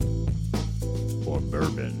for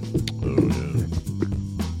bourbon. Oh, yeah.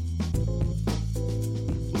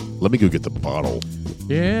 Let me go get the bottle.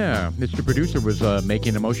 Yeah, Mr. Producer was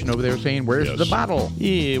making a motion over there saying, "Where's the bottle?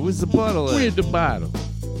 Yeah, where's the bottle at? Where's the bottle?"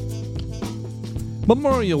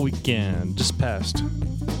 Memorial Weekend just passed.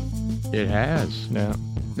 It has. Yeah.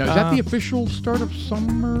 Now, is that the official start of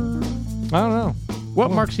summer? I don't know.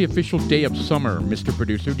 What marks the official day of summer, Mr.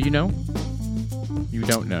 Producer? Do you know? You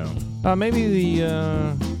don't know. Maybe the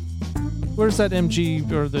where's that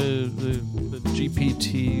MG or the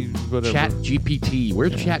GPT whatever? Chat GPT.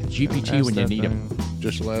 Where's Chat GPT when you need him?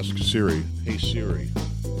 Just ask Siri. Hey, Siri.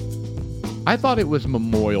 I thought it was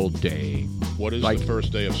Memorial Day. What is the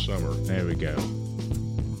first day of summer? There we go.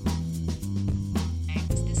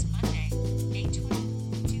 This Monday, May 20,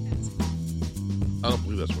 2000. I don't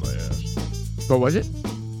believe that's what I asked. What was it?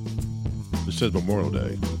 It says Memorial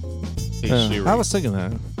Day. Hey, Siri. I was thinking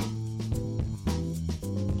that.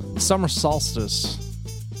 Summer solstice.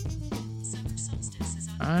 Summer solstice is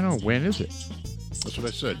on I don't know. When is it? That's what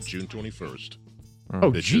I said. June 21st.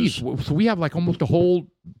 Oh, geez. So we have like almost a whole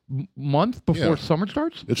month before summer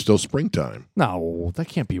starts? It's still springtime. No, that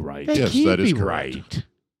can't be right. That Yes, can't that is be correct. right.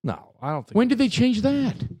 No, I don't think. When did they change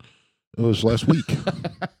that? It was last week.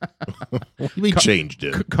 We changed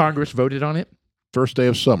it. Congress voted on it? First day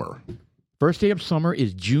of summer. First day of summer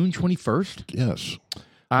is June 21st? Yes.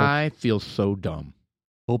 I feel so dumb.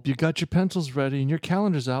 Hope you got your pencils ready and your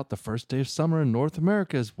calendars out. The first day of summer in North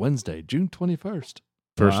America is Wednesday, June 21st.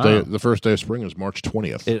 The first day of spring is March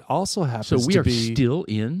 20th. It also happens So we to are be still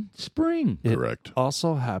in spring. it Correct.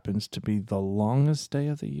 also happens to be the longest day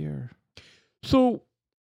of the year. So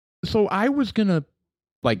I was gonna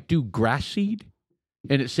like do grass seed,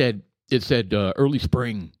 and it said early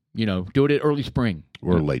spring. You know, do it at early spring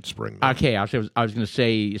Or late spring. then. Okay, I was gonna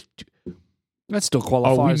say, That still are we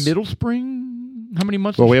qualifies. middle spring? How many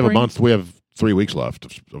months? Well, of we have a spring? month. We have 3 weeks left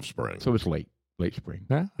of spring. So it's late spring.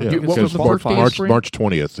 Yeah. Yeah, What was because the first day of March, spring? March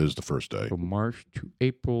 20th is the first day. So March to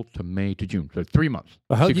April to May to June. So 3 months.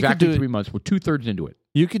 Well, hell, It's you could exactly do it- 3 months. We're 2/3 into it.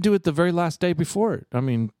 You could do it the very last day before it. I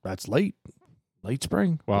mean, that's late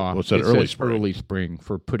spring. Well, What's that, it early says spring? Early spring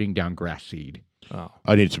for putting down grass seed. Oh.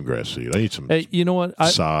 I need some grass seed. I need some Hey, you know what?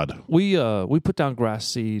 sod. We put down grass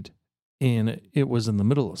seed, and it was in the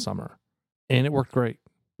middle of summer, and it worked great.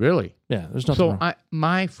 Really? Yeah, there's nothing wrong.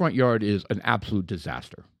 My front yard is an absolute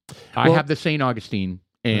disaster. I Well- have the St. Augustine,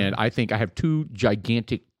 and I think I have 2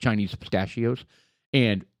 gigantic Chinese pistachios.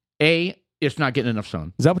 And it's not getting enough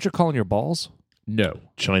sun. Is that what you're calling your balls? No.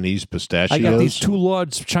 Chinese pistachios. I got these 2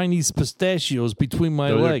 large Chinese pistachios between my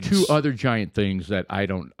There are legs. 2 other giant things that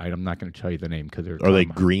I'm not going to tell you the name because they're. Are they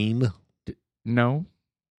green? No.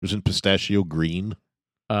 Isn't pistachio green?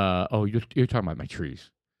 You're talking about my trees.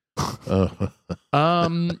 Uh,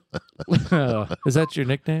 Is that your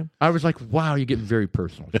nickname? I was like, wow, you're getting very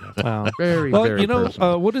personal, Jeff. Wow. Very, Well, very you know,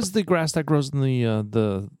 personal. what is the grass that grows in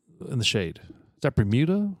the shade? Is that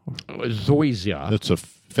Bermuda? Zoysia. that's a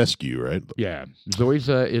fescue, right? Yeah.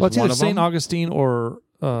 Zoysia is Well, it's one either of St. them. Augustine or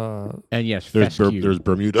And yes, There's fescue. there's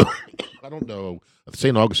Bermuda. I don't know.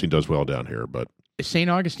 St. Augustine does well down here, but St.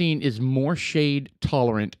 Augustine is more shade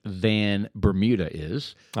tolerant than Bermuda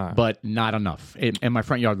is, but not enough. And my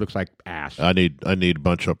front yard looks like ass. I need a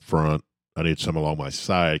bunch up front. I need some along my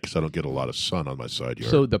side because I don't get a lot of sun on my side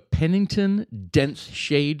yard. So the Pennington dense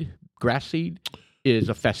shade grass seed is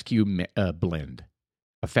a fescue blend.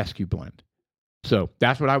 A fescue blend. So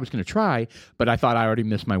that's what I was going to try, but I thought I already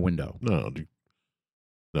missed my window. no.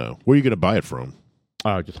 Where are you going to buy it from?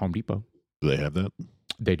 Just Home Depot. Do they have that?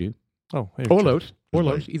 They do. oh, hey, Or Lowe's.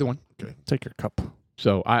 Either one. take your cup.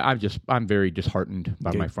 So I'm very disheartened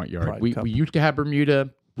by Okay. my front yard. Pride We cup. used to have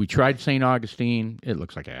Bermuda. We tried St. Augustine. It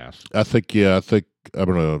looks like ass. I think I'm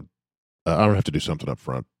gonna. I'm gonna have to do something up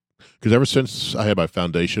front because ever since I had my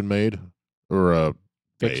foundation made or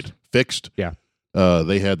fixed, Yeah.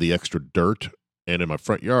 they had the extra dirt, and in my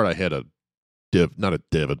front yard I had not a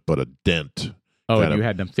divot, but a dent. Oh, Kind and you of.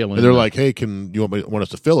 had them fill in. And they're like, "Hey, can you want us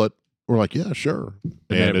to fill it?" We're like, "Yeah, sure."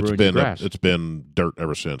 then And it ruined your grass. it's been dirt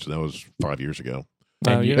ever since, and that was 5 years ago.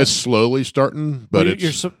 And you're It's slowly starting, but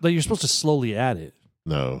you're supposed to slowly add it.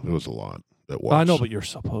 no, it was a lot. It was. I know, but you're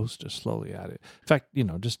supposed to slowly add it. In fact,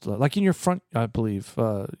 just like in your front, I believe,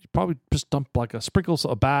 you probably just dump like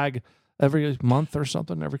a bag every month or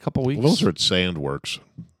something, every couple of weeks. Well, those are at Sandworks.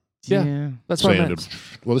 Yeah. That's what I meant.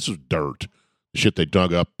 Well, this is dirt. Shit they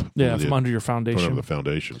dug up. Yeah, from from under your foundation. Under the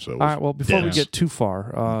foundation. So it All was right. Well, before we dense. get too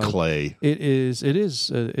far, clay.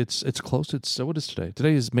 it's close. What is today?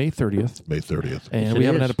 Today is May 30th, May 30th. and Yes, we it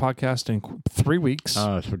haven't is. had a podcast in 3 weeks.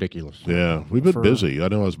 Oh, it's ridiculous. Yeah, we've been For- busy. I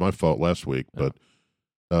know it was my fault last week, but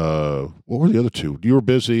What were the other two? You were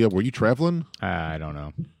busy. Were you traveling? I don't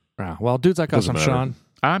know. Yeah. Well, dudes like us, Doesn't I'm matter. Sean,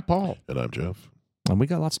 I'm Paul. And I'm Jeff. and we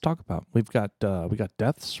got lots to talk about. We got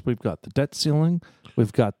deaths. We've got the debt ceiling.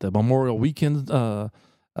 We've got the Memorial Weekend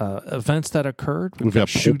events that occurred. We've got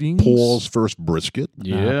shootings. Paul's first brisket.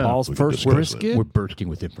 Yeah. Paul's We can first discuss brisket. We're bursting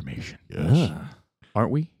with information, Yes. Yeah.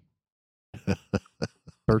 aren't we?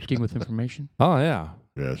 Bursting with information? Oh yeah.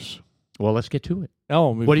 Yes. Well, let's get to it.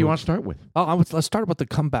 Oh, What do you want to start with? Let's start with the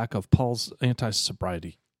comeback of Paul's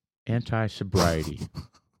anti-sobriety. Anti-sobriety.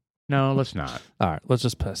 No, let's not. All right, let's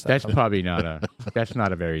just pass that. That's probably not a. That's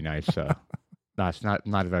not a very nice. That's not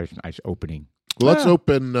a very nice opening. Well, let's Yeah.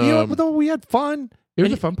 open. You know, though we had fun, It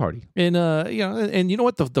was And- a fun party. and and you know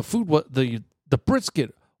what, the food, the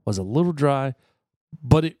brisket was a little dry,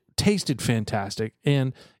 but it tasted fantastic,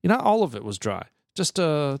 and not all of it was dry. Just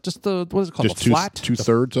the what is it called? just the flat.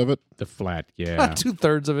 2/3 of it. The flat, yeah.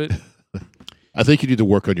 2/3 of it. I think you need to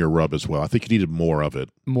work on your rub as well. I think you needed more of it.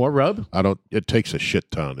 More rub. It takes a shit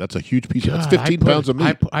ton. That's a huge piece. That's God, 15 pounds of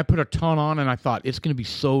meat. I put a ton on, and I thought it's going to be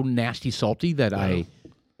so nasty salty that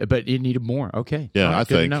but it needed more. Okay. Yeah, All right, I good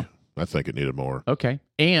to think. know. I think it needed more. Okay.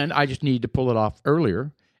 And I just needed to pull it off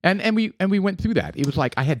earlier. And we went through that. It was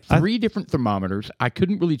like I had 3 different thermometers. I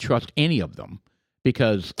couldn't really trust any of them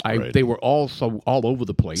because Right. they were all all over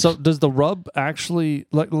the place. So does the rub actually,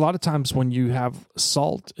 like a lot of times when you have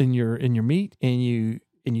salt in your meat and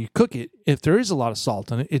you cook it, if there is a lot of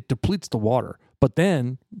salt in it, it depletes the water. But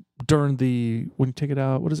then during when you take it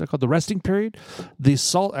out, what is that called? The resting period, the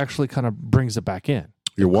salt actually kind of brings it back in.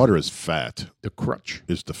 Your water is fat. the crutch.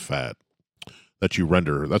 Is the fat that you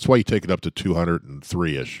render. That's why you take it up to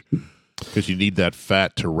 203-ish, because you need that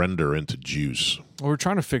fat to render into juice. We were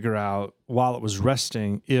trying to figure out while it was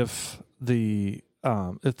resting if the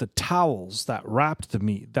towels that wrapped the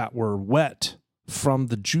meat that were wet from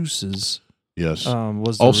the juices Yes.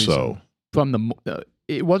 was the Also, reason. From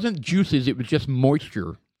it wasn't juices, it was just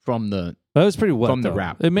moisture from the That was pretty wet from the though.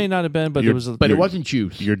 wrap. It may not have been, but Your- it was. but Your- it wasn't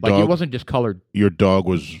juice. your Like it dog- wasn't discolored. your dog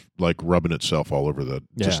was like rubbing itself all over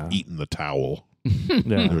just Yeah. eating the towel. yeah.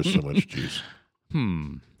 There was so much juice.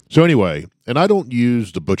 Hmm. So anyway, and I don't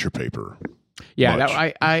use the butcher paper. Yeah, Much.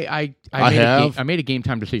 I made a game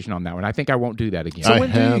time decision on that one. I think I won't do that again. So I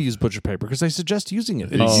when do have- you use butcher paper? Because they suggest using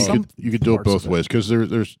it. You, in some you could do it parts both of ways, because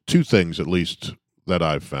there's 2 things at least that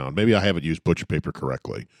I've found. Maybe I haven't used butcher paper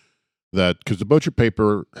correctly. That because the butcher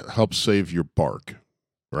paper helps save your bark,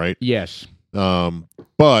 right? Yes.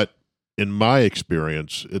 But in my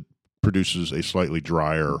experience, it produces a slightly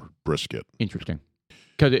drier brisket. Interesting.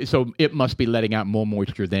 So it must be letting out more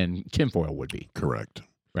moisture than tinfoil would be. Correct.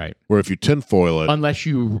 Right. Where if you tinfoil it, Unless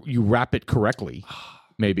you wrap it correctly,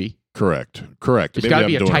 maybe. correct. It's Maybe got to I'm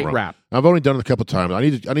be a doing it tight wrong. wrap. I've only done it a couple times. I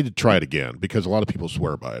need to try it again because a lot of people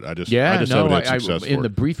swear by it. I just haven't had success in for the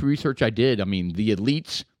it. brief research I did, I mean, the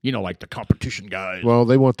elites, like the competition guys. Well,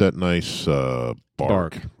 they want that nice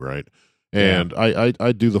bark, right? And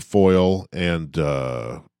I do the foil, and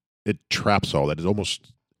it traps all that. It's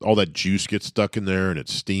almost all that juice gets stuck in there, and it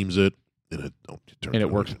steams it, and it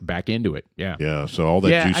works back into it. Yeah. Yeah, so all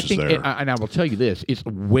that juice I think, is there. and I will tell you this: it's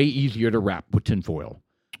way easier to wrap with tinfoil.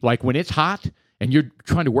 Like when it's hot and you're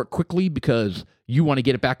trying to work quickly because you want to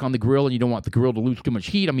get it back on the grill and you don't want the grill to lose too much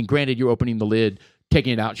heat. I mean, granted, you're opening the lid,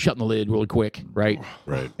 taking it out, shutting the lid really quick, right?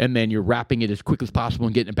 Right. And then you're wrapping it as quick as possible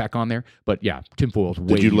and getting it back on there. But yeah, tinfoil is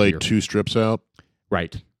way Did you lay easier. 2 strips out?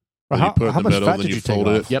 Right. Then How- you put it how in the much middle, fat then did you you take fold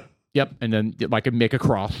off? it. Yep. And then like make a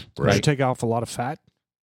cross. Did Right. you take off a lot of fat?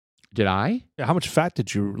 Did I? Yeah, how much fat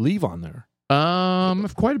did you leave on there?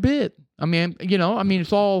 Quite a bit. I mean,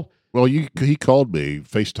 it's all. Well, he called me,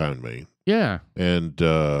 FaceTimed me, Yeah. and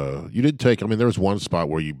you didn't take. I mean, there was one spot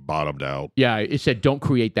where you bottomed out, Yeah. It said, "Don't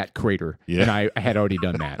create that crater," Yeah. and I had already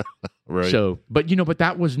done that. right? So, but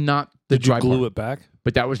that was not the Did you dry glue part. it back?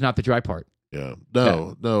 But that was not the dry part. Yeah.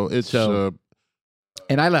 No. It's So-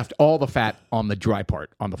 And I left all the fat on the dry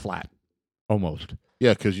part, on the flat, almost.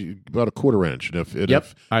 yeah, because about a 1/4 inch, and if Yep.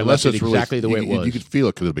 I unless left it it's really, exactly the way it was. you could feel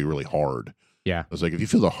it because it'd be really hard. Yeah. It's like if you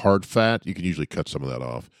feel the hard fat, you can usually cut some of that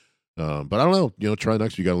off. But I don't know. Try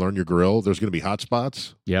next. You got to learn your grill. There's going to be hot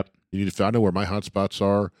spots. Yep. You need to find out where my hot spots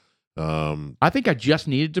are. I think I just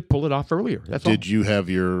needed to pull it off earlier. That's all. Did you have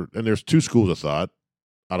and there's 2 schools of thought.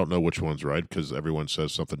 I don't know which one's right because everyone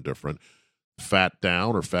says something different. Fat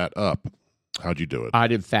down or fat up? How'd you do it? I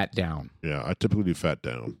did fat down. Yeah, I typically do fat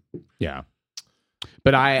down. Yeah.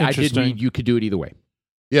 But I did Interesting. read you could do it either way.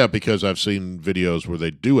 Yeah, because I've seen videos where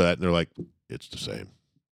they do that and they're like, it's the same.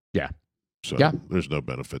 Yeah. So Yeah. there's no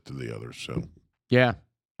benefit to the others. So Yeah.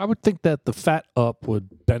 I would think that the fat up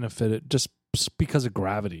would benefit it just because of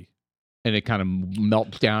gravity. And it kind of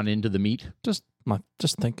melts down into the meat. Just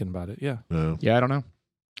just thinking about it. Yeah. No, Yeah, I don't know.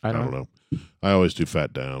 I don't know. I always do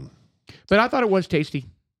fat down. But I thought it was tasty.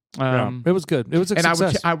 It was good. It was a And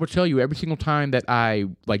success. I would tell you every single time that I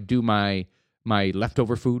like do my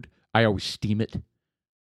leftover food, I always steam it.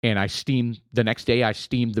 And I steam the next day. I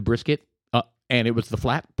steamed the brisket, and it was the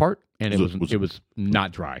flat part, and it was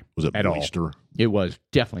not dry. Was it at moister? all. It was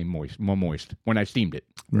definitely more moist when I steamed it.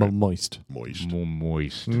 Right. Moist. More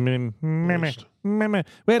moist. Moist.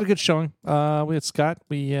 We had a good showing. We had Scott.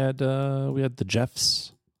 We had the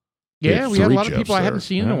Jeffs. Yeah, we had a three lot of Jeffs people I haven't there.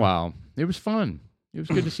 seen in a while. It was fun. It was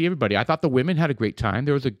good to see everybody. I thought the women had a great time.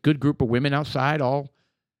 There was a good group of women outside, all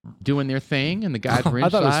doing their thing, and the guys were I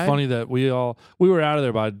inside. thought it was funny that we were out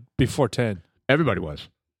of there before 10. Everybody was.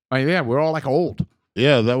 Yeah, we're all like old.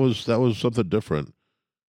 Yeah, that was something different.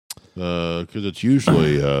 Because it's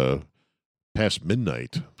usually past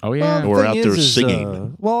midnight. Oh yeah. Or out there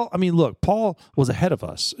singing. Well, I mean, look, Paul was ahead of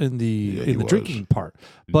us in Yeah, he the was. drinking part,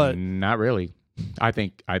 but not really. I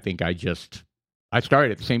think I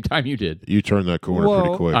started at the same time you did. You turned that corner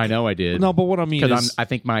pretty quick. I know I did. no. But what I mean Because is, I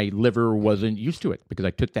think my liver wasn't used to it because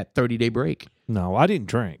I took that 30-day break. no, I didn't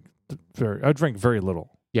drink. I drank very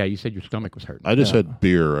little. Yeah, you said your stomach was hurting. I just Yeah. had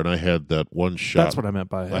beer, and I had that one shot. That's what I meant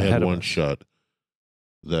by I ahead had of one us. shot.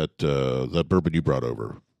 That bourbon you brought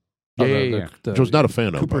over, Yeah, Oh, yeah. the which I was not a fan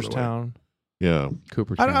of. By the way. Cooperstown. Yeah,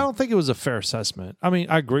 Cooperstown. I don't think it was a fair assessment. I mean,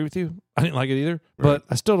 I agree with you. I didn't like it either, but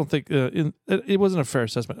I still don't think it wasn't a fair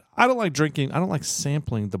assessment. I don't like drinking. I don't like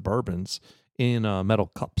sampling the bourbons in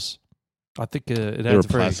metal cups. I think it they were adds a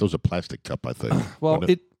very it was a plastic cup, I think. well.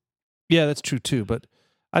 wasn't it? Yeah, that's true too. But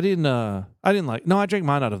I didn't like. No, I drank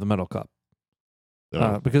mine out of the metal cup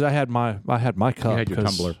Oh. because I had my cup. You had your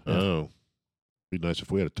 'cause- tumbler. Oh, be nice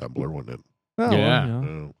if we had a tumbler, wouldn't it? Well, Yeah. you know.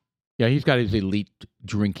 Oh. Yeah, he's got his elite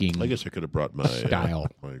drinking I guess I could have brought my style.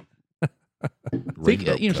 my Think,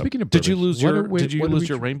 rainbow cup. speaking of Did you bourbons, lose what your are we- Did you what are lose we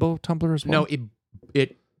your dr- rainbow tumbler as well? No,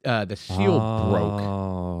 it the seal broke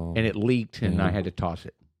Oh. and it leaked, and Yeah. I had to toss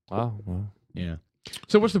it. Wow. Well, Yeah.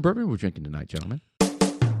 So what's the bourbon we're drinking tonight, gentlemen?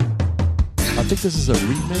 I think this is a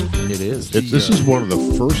remake. It is. This is one of the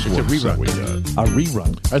first ones rerun. that we got. A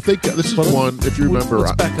rerun. I think this is But one. If you remember,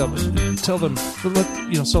 let's back up. Tell them,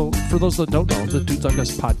 so for those that don't know, the Dudes Like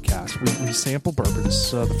Us podcast, we sample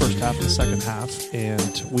bourbons, the first half and the second half,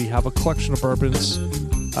 and we have a collection of bourbons,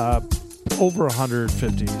 over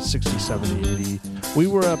 150, 60, 70, 80. We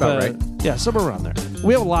were up About right. Yeah, somewhere around there.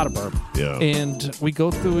 We have a lot of bourbon. Yeah. And we go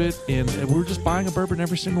through it, and we were just buying a bourbon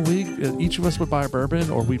every single week. Each of us would buy a bourbon,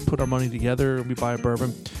 or we'd put our money together and we buy a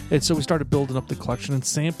bourbon. And so we started building up the collection and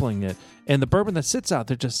sampling it. And the bourbon that sits out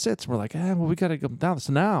there just sits. We're like, well, we got to go down.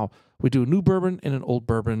 So now we do a new bourbon and an old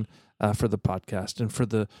bourbon for the podcast. And for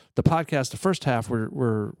the podcast, the first half,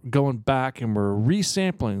 we're going back and we're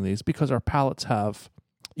resampling these because our palates have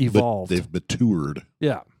evolved. they've matured.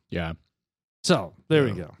 Yeah. Yeah. So there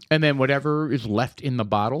we go. And then whatever is left in the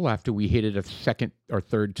bottle after we hit it a second or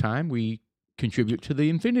third time, we contribute to the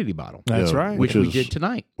infinity bottle, That's Yeah, right. which Which we is- did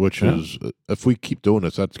tonight. Which Yeah. is, if we keep doing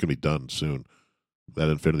this, that's going to be done soon. That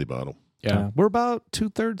infinity bottle. Yeah. We're about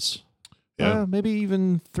 2/3. Yeah. Maybe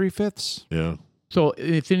even 3/5. Yeah. So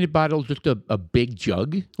infinity bottle is just a big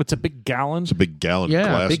jug. It's a big gallon. It's a big gallon Yeah,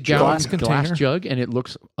 glass big jug. gallon Glass glass container. jug, and it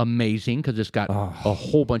looks amazing because it's got Oh. a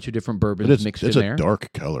whole bunch of different bourbons And mixed it's in a there.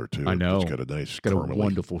 dark color, too. I know. It's got a nice Got a caramely.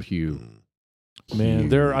 wonderful hue. Man,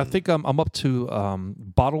 there. I think I'm up to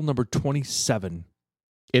bottle number 27.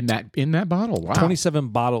 In that bottle. Wow. 27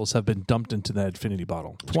 bottles have been dumped into that infinity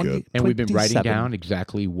bottle. good. And we've been writing 27. down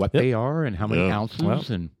exactly what Yep. they are and how many Yeah. ounces, Well.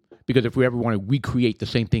 and because if we ever want to recreate the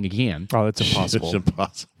same thing again, Oh, it's impossible. It's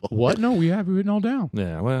impossible. what? No, we have it written all down.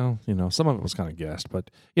 Yeah, well, some of it was kind of guessed, but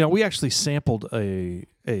we actually sampled a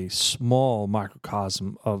small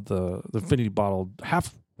microcosm of the infinity bottle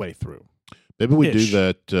halfway through. Maybe we Ish.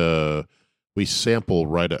 do that. We sample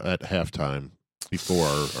right at halftime before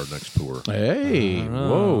our next tour. Hey, I don't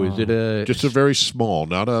whoa! know. Is it a Just a very small,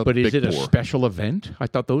 not a But big is it a pour. special event? I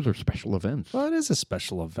thought those are special events. Well, it is a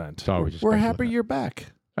special event. It's always a We're special happy event. you're back.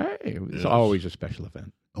 Hey, it's Yes. always a special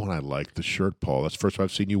event. Oh, and I like the shirt, Paul. That's the first time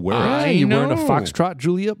I've seen you wear it. I You're wearing a know. Foxtrot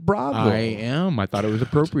Juliet Bravo. I am. I thought it was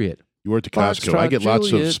appropriate. You wear it to Costco. I Foxtrot get lots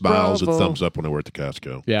of Juliet smiles Bravo. and thumbs up when I wear it to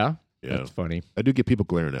Costco. Yeah, Yeah. that's funny. I do get people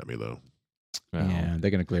glaring at me, though. Yeah,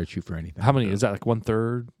 they're gonna glare at you for anything. How many? Is that like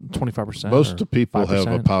 1/3, 25%? Most or of the people have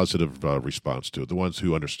a 5%? positive response to it, the ones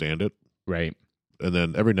who understand it. Right. And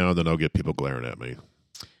then every now and then I'll get people glaring at me.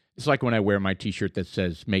 It's like when I wear my T-shirt that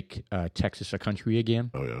says "Make Texas a country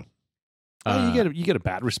again." Oh, yeah. Oh, you get a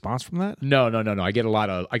bad response from that? No. I got a lot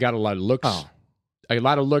of looks. Oh. A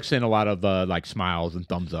lot of looks and a lot of like smiles and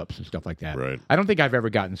thumbs ups and stuff like that. Right. I don't think I've ever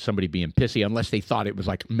gotten somebody being pissy unless they thought it was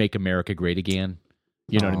like "Make America Great Again."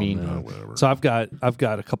 You know what I mean? man. Oh, whatever. So I've got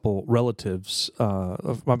a couple relatives.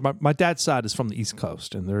 Of my dad's side is from the East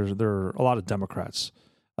Coast, and there are a lot of Democrats.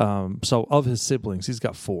 So of his siblings, he's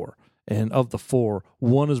got 4, and of the 4,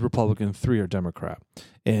 1 is Republican, 3 are Democrat,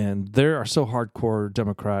 and they are so hardcore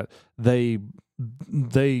Democrat they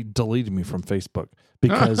deleted me from Facebook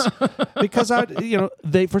because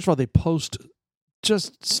they first of all they post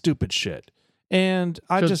just stupid shit, and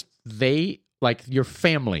So they like your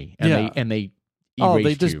family and Yeah. they they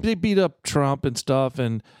erased you. they beat up Trump and stuff,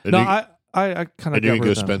 and And no, you- I kind of And you're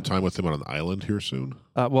going to spend time with him on an island here soon?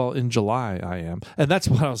 well, in July I am, and that's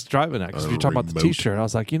what I was driving at. Because you're talking about the Remote. T-shirt, I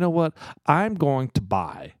was like, you know what? I'm going to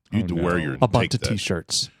buy You need to wear your a bunch take of that.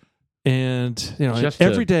 T-shirts, and Just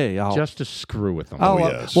every to- day I'll. just to screw with them. Oh,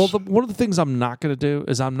 yes. Well, one of the things I'm not going to do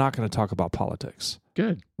is I'm not going to talk about politics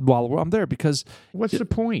Good. while I'm there because What's the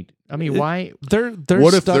point? I mean, why? they're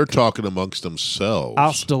What if stuck- they're talking amongst themselves?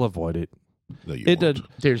 I'll still avoid it. No, you It won't. did.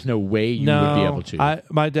 There's no way you No, would be able to.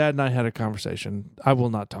 my dad and I had a conversation. I will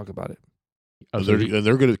not talk about it. Oh, And so he-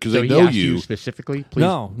 they're going to, because so they he know asked you. specifically. Please,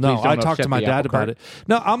 No, please don't I talked upset to my the dad apple about cart. it.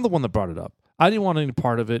 No, I'm the one that brought it up. I didn't want any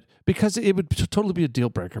part of it because it would totally be a deal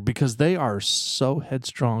breaker because they are so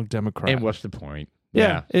headstrong Democrat. And what's the point?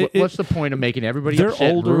 Yeah, What's the point of making everybody they're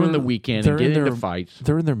upset, older, ruin the weekend, they're and get in into their- fights?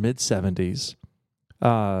 They're in their mid 70s.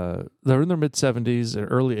 They're in their mid 70s or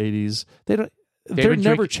early 80s. They're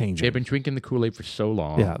never changing. They've been drinking the Kool-Aid for so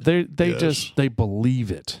long. Yeah, they Yes. just they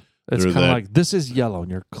believe it. It's They're kind of that- like this is yellow,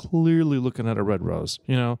 and you're clearly looking at a red rose.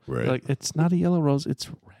 You know, Right. like it's not a yellow rose, it's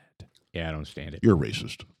red. Yeah, I don't stand it. You're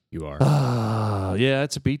racist. You are. Yeah,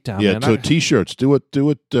 it's a beatdown. Yeah, man. so T-shirts, do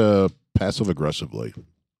it passive aggressively.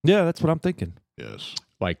 Yeah, that's what I'm thinking. Yes.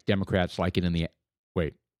 Like Democrats like it in the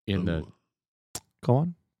the Oh, Go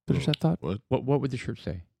on, finish that thought. what would the shirt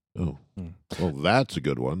say? oh. Hmm. Well, that's a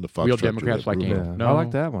good one. The Fox Real Tractor Democrats like Bruno. Yeah, No. I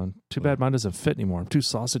like that one. Too bad mine doesn't fit anymore. I'm too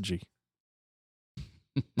sausagey.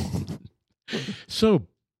 So All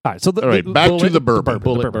right, so All right, back to the bourbon.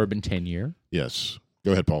 Bullet bourbon 10-year, Yes.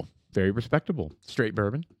 Go ahead, Paul. very respectable, straight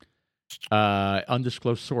bourbon,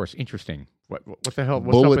 undisclosed source. Interesting. What the hell?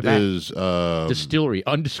 What's up Bullet with that? is Distillery,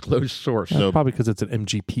 undisclosed source. No. Probably because it's an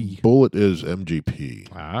MGP. Bullet is MGP.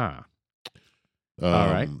 Ah, All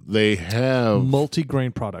right. They have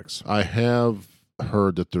Multi-grain products. I have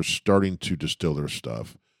heard that they're starting to distill their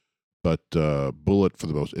stuff, but Bullet for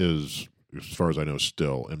the most is, as far as I know,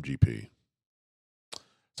 still MGP.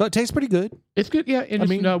 So it tastes pretty good. it's good. Yeah, and I it's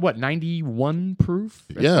mean- 91 proof.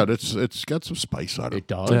 Yeah, it's got some spice on it. It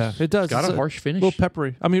does. Yeah, it does. It's got It's a harsh A finish. little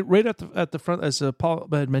peppery. I mean, right at the front, as Paul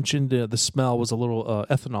had mentioned, the smell was a little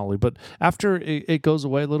ethanol-y, but after it goes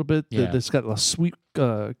away a little bit, Yeah. it's got a sweet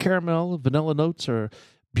caramel, vanilla notes are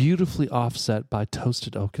beautifully offset by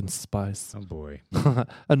toasted oak and spice. Oh boy.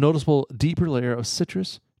 A noticeable deeper layer of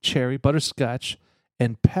citrus, cherry, butterscotch,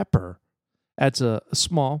 and pepper adds a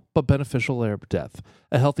small but beneficial layer of depth.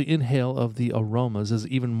 A healthy inhale of the aromas is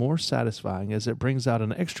even more satisfying as it brings out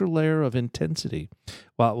an extra layer of intensity.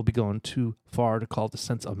 While it will be going too far to call the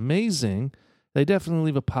scents amazing, they definitely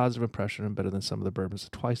leave a positive impression and better than some of the bourbons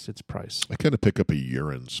at twice its price. I kind of pick up a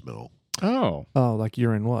urine smell. Oh. Oh, like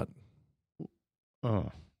urine what?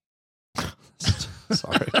 Oh.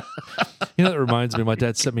 Sorry. You know, that reminds me, my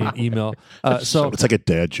dad sent me an email. So It's like a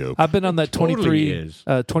dad joke. I've been on that Totally 23, is.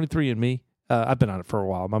 23andMe. I've been on it for a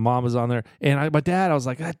while. My mom was on there, and my dad. I was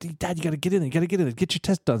like, Dad, you got to get in there. You got to get in there. Get your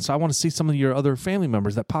test done. So I want to see some of your other family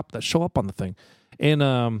members that show up on the thing. And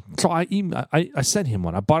so I sent him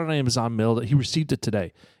one. I bought it on Amazon Mail. He received it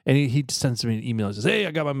today, and he sends me an email. He says, "Hey,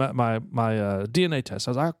 I got my DNA test."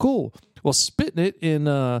 I was like, "Cool. Well, spit in it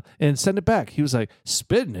and send it back." He was like,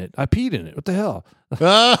 "Spit in it? I peed in it. What the hell?"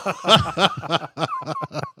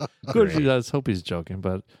 Of course, I hope he's joking,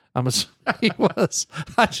 but he was.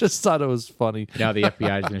 I just thought it was funny. Now the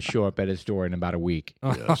FBI is going to show up at his door in about a week.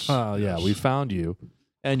 Yes, Yeah, yes. we found you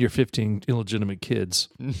and your 15 illegitimate kids.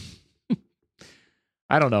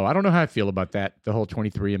 I don't know. I don't know how I feel about that. The whole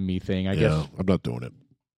 23andMe thing. I guess I'm not doing it.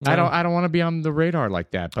 I don't want to be on the radar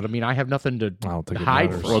like that. But I mean, I have nothing to I don't think it hide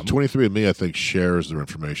matters. from. Well, 23andMe, I think, shares their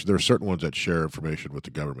information. There are certain ones that share information with the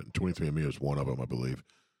government. 23andMe is one of them, I believe.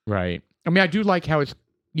 Right. I mean, I do like how it's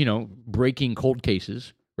breaking cold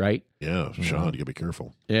cases. Right. Yeah, Sean, you got to be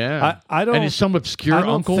careful. Yeah. I don't. and it's some obscure I don't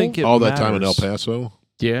uncle. think it All that time in El matters. Paso?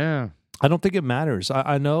 Yeah. I don't think it matters.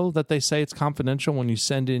 I know that they say it's confidential when you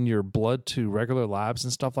send in your blood to regular labs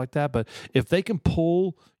and stuff like that. But if they can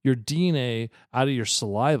pull your DNA out of your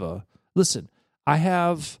saliva, listen, I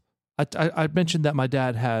have I mentioned that my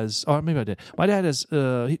dad has, or maybe I did. My dad has,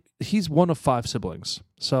 he's one of 5 siblings.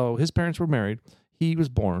 So his parents were married. He was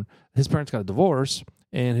born. His parents got a divorce,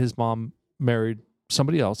 and his mom married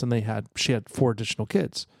somebody else, and she had 4 additional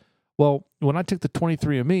kids. Well, when I took the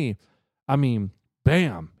 23andMe, I mean,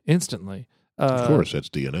 bam, instantly. Of course, that's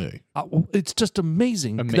DNA. It's just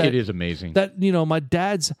amazing. It is amazing. That, my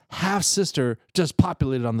dad's half sister just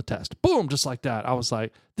populated on the test. Boom, just like that. I was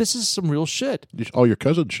like, this is some real shit. All your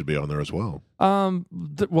cousins should be on there as well.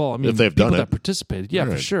 Well, I mean, if they've people done that it, participated, yeah,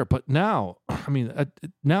 right. for sure. But now, I mean,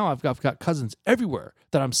 now I've got cousins everywhere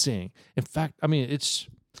that I'm seeing. In fact, I mean, it's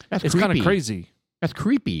kind of crazy. That's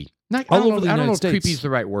creepy. All I over the don't know United if States. creepy is the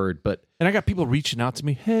right word, but And I got people reaching out to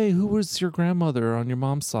me. Hey, who was your grandmother on your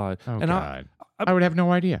mom's side? oh and god, I would have no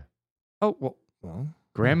idea. Well,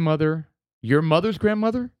 Grandmother, your mother's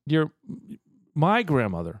grandmother? my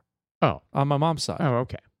grandmother. Oh, on my mom's side. oh,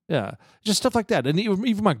 okay. Yeah, just stuff like that, and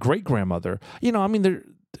even my great grandmother. I mean, they're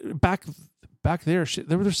back there.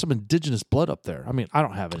 There's some indigenous blood up there. I mean, I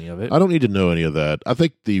don't have any of it. I don't need to know any of that. I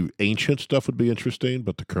think the ancient stuff would be interesting,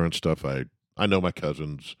 but the current stuff, I know my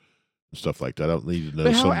cousins and stuff like that. I don't need to know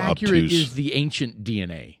But how some accurate obtuse. is the ancient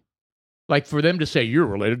DNA? Like for them to say you're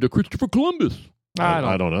related to Christopher Columbus.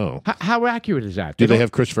 I don't know. How accurate is that? Do they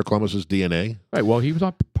have Christopher Columbus's DNA? Right. Well, he was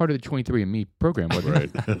not part of the 23andMe program,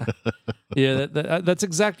 wasn't he? Right. Yeah, that's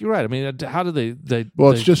exactly right. I mean, how do they?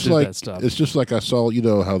 Well, they it's just do like that stuff? it's just like I saw.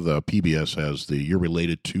 How the PBS has the "You're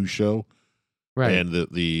Related to" show, Right. and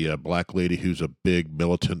the black lady who's a big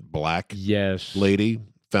militant black Yes. lady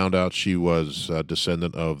found out she was a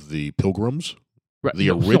descendant of the Pilgrims, Right. the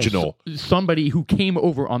original. Somebody who came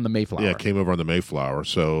over on the Mayflower. Yeah, came over on the Mayflower.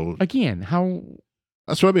 So Again, how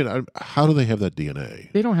that's what I mean. How do they have that DNA?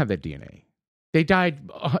 they don't have that DNA. They died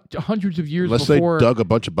hundreds of years Unless before. they dug a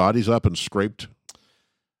bunch of bodies up and scraped.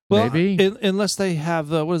 Well, maybe. Unless they have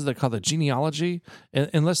the what is it called, the genealogy?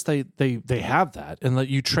 Unless they have that, and let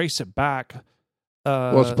you trace it back.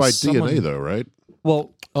 Well, it's by DNA though, right?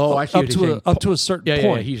 Well, Oh, I see up what you're saying. up to a certain Yeah,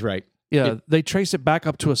 point. yeah, he's right. Yeah, they trace it back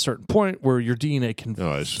up to a certain point where your DNA can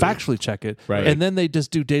Oh, I see. factually check it, Right. and then they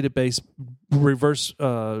just do database reverse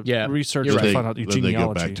research you're to right. find out your Then they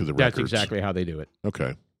genealogy. go back to the That's records. exactly how they do it.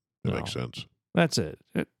 Okay, that No. makes sense. That's it.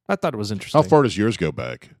 I thought it was interesting. How far does yours go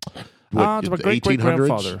back? to my the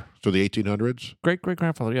great-great-grandfather. So the 1800s? Great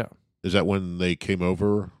grandfather, yeah. Is that when they came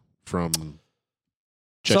over from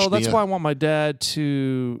Chechnya? So that's why I want my dad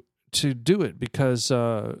to do it, because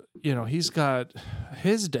he's got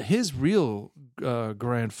his real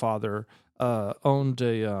grandfather owned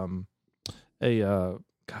a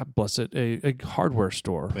God bless it, a hardware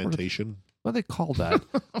store. Plantation. What do they call that?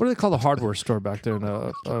 What do they call the hardware store back there?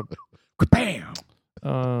 Bam.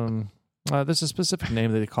 There's a specific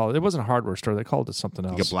name that they call it. It wasn't a hardware store. They called it something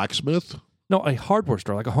else. Like a blacksmith? No, a hardware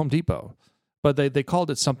store, like a Home Depot. But they called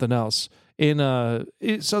it something else. And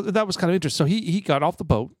so that was kind of interesting. So he got off the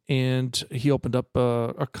boat and he opened up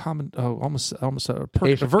a common, almost a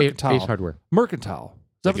mercantile. Ace Hardware. Mercantile.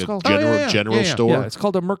 Is that Like what it's a called? general store? Yeah, it's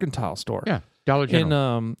called a mercantile store. Yeah, Dollar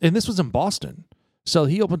General. And this was in Boston. So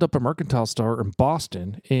he opened up a mercantile store in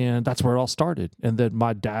Boston, and that's where it all started. And then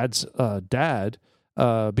my dad's dad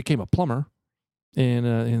became a plumber in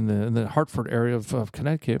the Hartford area of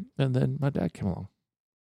Connecticut, and then my dad came along.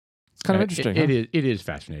 It's kind of interesting. It is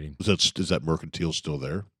fascinating. Is that mercantile still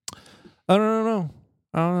there? I don't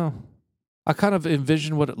know. I kind of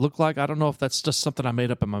envisioned what it looked like. I don't know if that's just something I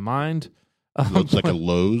made up in my mind. It's like a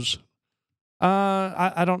Lowe's?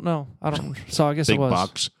 I don't know. So I guess Big it was.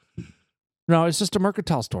 box? No, it's just a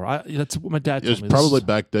mercantile store. That's what my dad It told was me. probably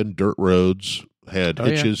back then dirt roads, had Oh,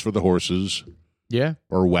 yeah. hitches for the horses Yeah,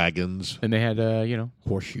 or wagons. and they had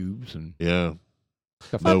horseshoes and Yeah.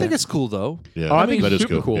 stuff. I like think that. it's cool though. Yeah. Oh, I think that it's is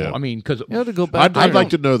super cool. Yeah. I mean, because To go back. I'd like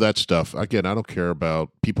to know that stuff. Again, I don't care about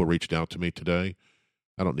people reaching out to me today.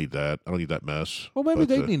 I don't need that. I don't need that mess. Well, maybe But,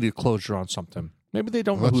 they need a closure on something. Maybe they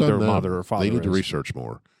don't know that's who their on them. mother or father They need to is. research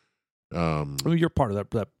more. Well, you're part of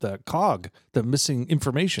that cog, the missing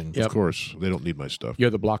information. Yep. Of course, they don't need my stuff. you're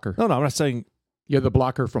the blocker. No, I'm not saying. You're the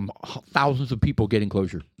blocker from thousands of people getting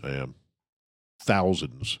closure. I am.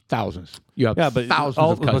 Thousands. Thousands. You have Yeah, but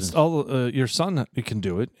thousands of cousins. your son you can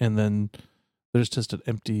do it, and then there's just an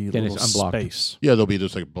empty Then little it's unblocked. space. Yeah, there'll be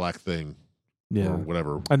just like a black thing or Yeah,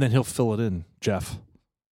 whatever. and then he'll fill it in, Jeff.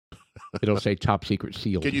 It'll say top secret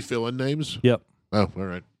sealed. Can you fill in names? Yep. Oh, all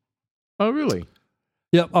right. Oh, really?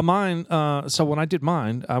 Yep. Mine. So when I did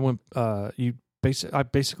mine, I went. I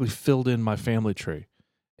basically filled in my family tree,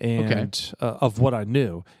 and of what I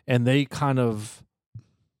knew, and they kind of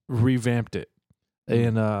revamped it,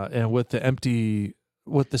 and with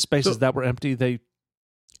the spaces that were empty, they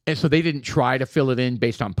And so they didn't try to fill it in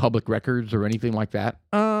based on public records or anything like that?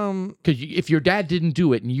 Because if your dad didn't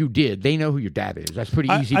do it and you did, they know who your dad is. That's pretty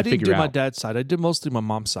easy I to didn't figure do my out. dad's side. I did mostly my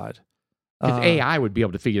mom's side. Because AI would be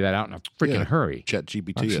able to figure that out in a freaking Yeah. hurry. Chat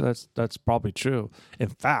GPT. Actually, that's probably true. In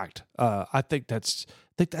fact, I think that's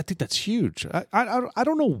huge. I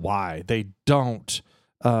don't know why they don't.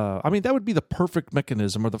 I mean, that would be the perfect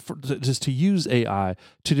mechanism, or just to use AI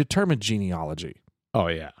to determine genealogy. Oh,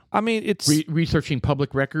 yeah. I mean, it's Researching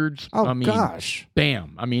public records. oh I mean, gosh,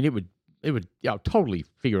 bam. I mean, it would totally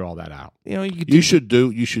figure all that out. you know, You should do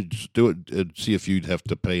it and see if you'd have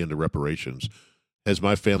to pay into reparations. Has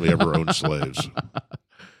my family ever owned slaves?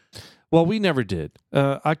 Well, we never did.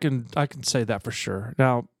 I can say that for sure.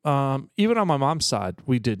 Now, even on my mom's side,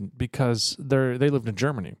 we didn't because they lived in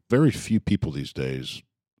Germany. Very few people these days,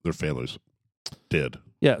 their families did.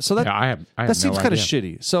 Yeah, so that Yeah, I have that seems no kind of idea.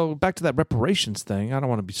 shitty. So back to that reparations thing. I don't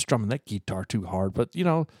want to be strumming that guitar too hard, but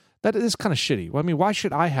that is kind of shitty. Well, I mean, why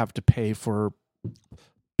should I have to pay for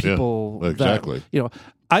people? exactly. That,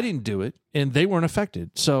 I didn't do it, and they weren't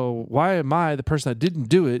affected. So why am I, the person that didn't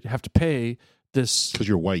do it, have to pay this? Because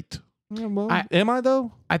you're white. Well, am I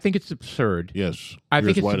though? I think it's absurd. Yes. I You're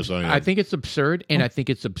think as white it's, as I am. I think it's absurd, and I think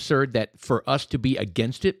it's absurd that for us to be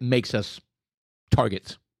against it makes us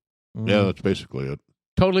targets. Yeah, that's basically it.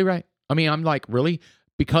 Totally right. I mean, I'm like, really?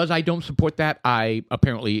 Because I don't support that, I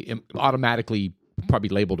apparently am automatically probably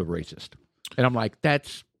labeled a racist. And I'm like,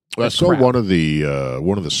 that's I saw crap. one of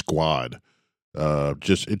the squad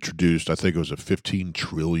just introduced. I think it was a $15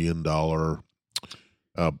 trillion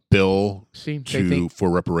bill See, for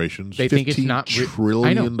reparations. they think it's not $15 I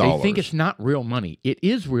trillion. know. They think it's not real money. It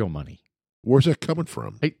is real money. Where's that coming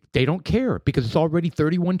from? They don't care because it's already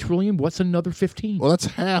 31 trillion. What's another 15? Well, that's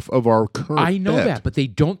half of our current. I know debt. that, but they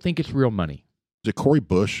don't think it's real money. Is it Cory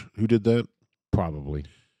Bush who did that? Probably.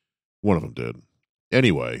 One of them did.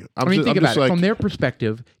 Anyway, I mean, think I'm about just it. like, From their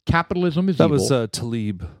perspective, capitalism is That evil. was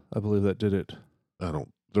Talib, I believe, that did it. I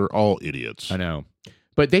don't. They're all idiots. I know.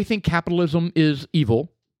 But they think capitalism is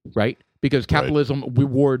evil, right? Because capitalism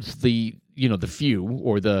rewards the few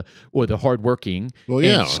or the hardworking, Well,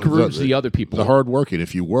 yeah, and screws the other people. The hardworking.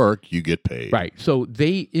 If you work, you get paid. Right. So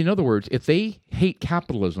they, in other words, if they hate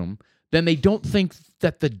capitalism, then they don't think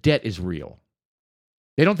that the debt is real.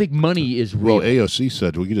 They don't think money is real. Well, AOC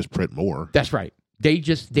said we can just print more. That's right. They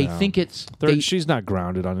No. think it's She's not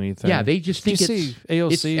grounded on anything. yeah. They just think Did you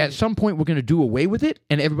it's see AOC? at some point we're going to do away with it,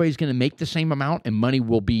 and everybody's going to make the same amount, and money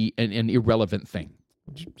will be an irrelevant thing.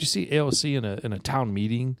 Did you see AOC in a town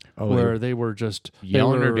meeting Oh, where they were just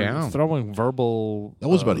yelling her down. throwing verbal? That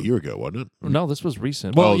was about a year ago, wasn't it? No, this was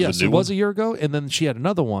recent. Well, was it a yes, new it was one? a year ago, and then she had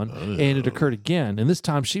another one, Oh. and it occurred again. And this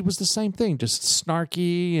time she was the same thing, just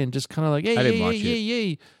snarky and just kind of like, hey, I didn't yay, watch yay, it. yay,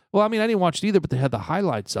 yay. Well, I mean, I didn't watch it either, but they had the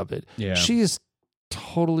highlights of it. Yeah. She is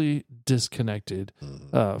totally disconnected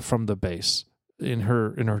from the base in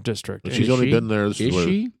her district. But And she's Is only she? been there. Is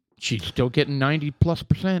she? She's still getting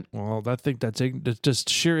 90+%. well, I think that's just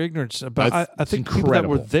sheer ignorance. But I I think people that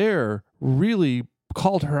were incredible. there really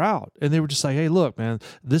called her out, and they were just like, "Hey, look, man,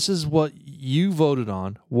 this is what you voted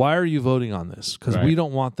on. Why are you voting on this? Because we Right.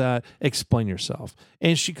 don't want that. Explain yourself."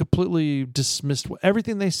 And she completely dismissed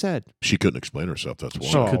everything they said. She couldn't explain herself. That's why.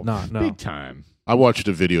 She could not. No, Big time. I watched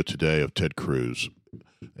a video today of Ted Cruz,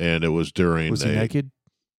 and it was during was he naked?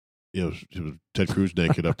 It was Ted Cruz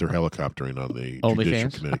naked up there helicoptering on the Judicial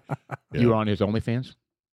OnlyFans? Committee. You were on his OnlyFans?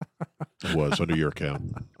 It was under your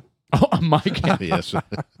account. Oh, my God. Yes.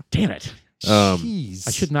 Damn it. Jeez,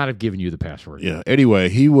 I should not have given you the password. Yeah. Anyway,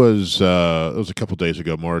 he was. It was a couple days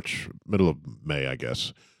ago, middle of May, I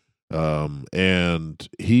guess. And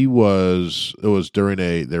he was. It was during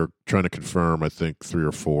they were trying to confirm, I think, 3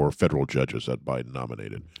 or 4 federal judges that Biden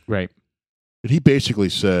nominated. Right. And he basically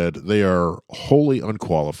said they are wholly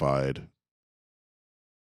unqualified,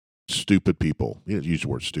 stupid people. He didn't use the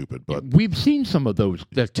word stupid, but We've seen some of those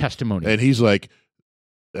the testimonies. and he's like,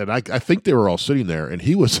 and I think they were all sitting there, and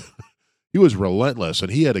he was he was relentless,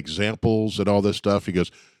 and he had examples and all this stuff. He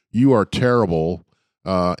goes, "You are terrible."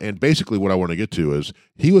 And basically, what I want to get to is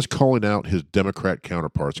he was calling out his Democrat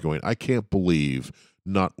counterparts, going, "I can't believe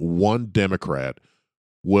not one Democrat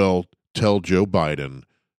will tell Joe Biden,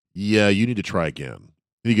 yeah, you need to try again."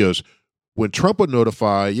 And he goes, "When Trump would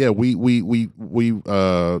notify, yeah, we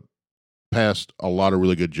passed a lot of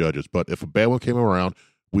really good judges, but if a bad one came around,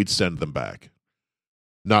 we'd send them back.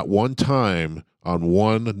 Not one time on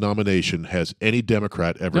one nomination has any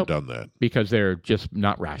Democrat ever Nope. done that." because they're just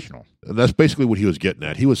not rational. And that's basically what he was getting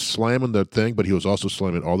at. He was slamming the thing, but he was also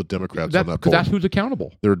slamming all the Democrats on that Because poll. that's who's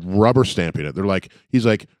accountable. They're rubber stamping it. He's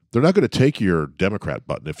like, they're not going to take your Democrat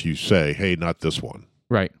button if you say, hey, not this one.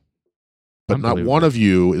 Right. but not one of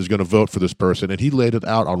you is going to vote for this person. And he laid it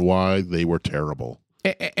out on why they were terrible.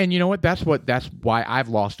 And you know what? That's why I've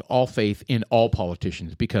lost all faith in all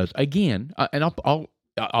politicians, because again, and I'll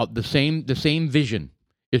the same vision.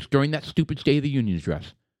 It's during that stupid State of the Union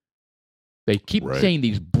address. They keep saying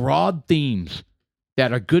these broad themes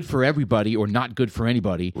that are good for everybody or not good for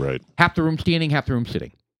anybody. Right. Half the room standing, half the room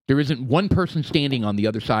sitting. There isn't one person standing on the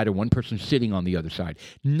other side or one person sitting on the other side.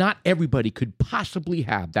 Not everybody could possibly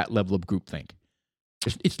have that level of groupthink.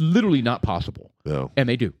 It's literally not possible. No. And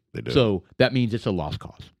they do. They do. So that means it's a lost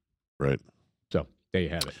cause. Right. So there you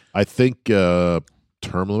have it. I think term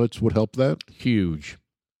limits would help that. Huge.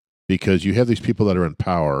 Because you have these people that are in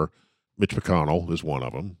power. Mitch McConnell is one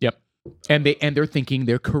of them. Yep. And they're thinking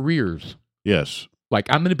their careers. Yes. Like,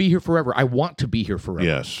 I'm going to be here forever. I want to be here forever.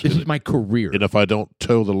 Yes. This is my career. And if I don't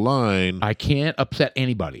toe the line, I can't upset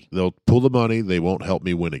anybody. They'll pull the money. They won't help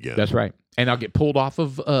me win again. That's right. And I'll get pulled off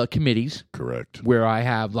of committees. Correct. Where I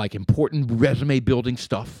have like important resume building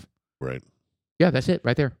stuff. Right. Yeah, that's it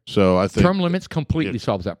right there. So I think term limits completely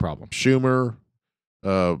solves that problem. Schumer,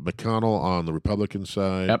 McConnell on the Republican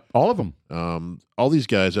side. Yep, all of them. All these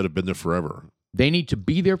guys that have been there forever. They need to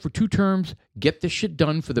be there for 2 terms, get this shit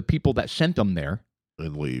done for the people that sent them there.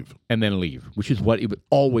 And leave. And then leave, which is what it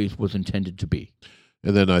always was intended to be.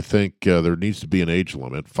 And then I think there needs to be an age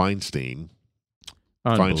limit. Feinstein.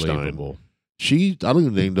 Unbelievable. I don't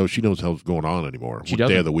even know she knows what's going on anymore. She what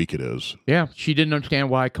doesn't. day of the week it is. Yeah, she didn't understand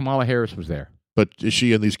why Kamala Harris was there. But is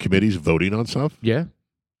she in these committees voting on stuff? Yeah.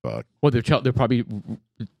 Fuck. Well, they're probably,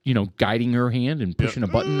 guiding her hand and pushing a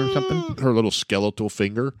button or something. Her little skeletal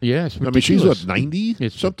finger. Yeah, it's ridiculous. I mean, she's what, 90?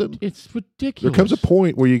 Something? It's ridiculous. There comes a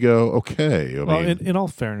point where you go, okay. I mean, in all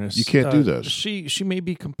fairness, you can't do this. She may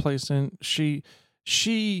be complacent. She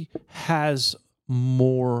has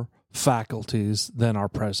more faculties than our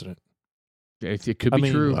president. It could be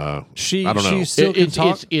true. I don't know. She still can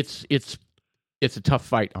talk. It's a tough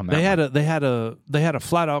fight on that. They had a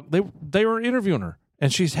flat out. They were interviewing her,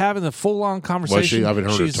 and she's having a full on conversation. I haven't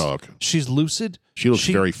heard her talk. She's lucid. She looks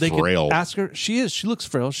very frail. Ask her. She is. She looks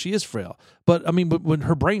frail. She is frail. But I mean, but when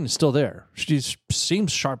her brain is still there, she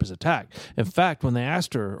seems sharp as a tack. In fact, when they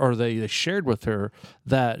asked her, or they shared with her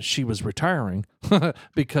that she was retiring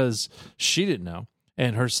because she didn't know,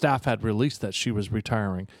 and her staff had released that she was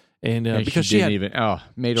retiring, and because she didn't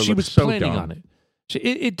made her she look was so planning dumb. on it.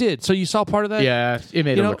 It did. So you saw part of that? Yeah, it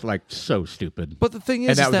made her look like so stupid. But the thing is,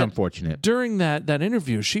 and that was unfortunate. During that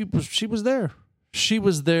interview, she was there. She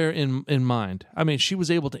was there in mind. I mean, she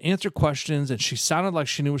was able to answer questions, and she sounded like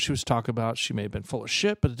she knew what she was talking about. She may have been full of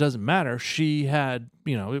shit, but it doesn't matter. She had,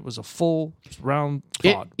 it was a full round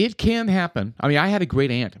thought. It can happen. I mean, I had a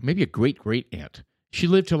great aunt, maybe a great aunt. She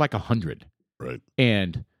lived to like 100. Right.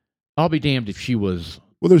 And I'll be damned if she was.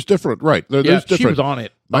 Well, there's different, right? There's different. She was on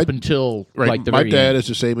it up until like the my very dad end. is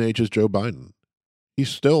the same age as Joe Biden. He's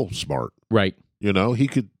still smart, right? He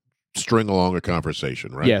could string along a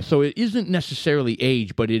conversation, right? Yeah. So it isn't necessarily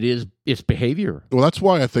age, but it's behavior. Well, that's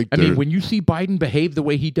why I think. I mean, when you see Biden behave the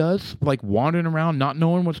way he does, like wandering around, not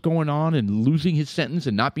knowing what's going on, and losing his sentence,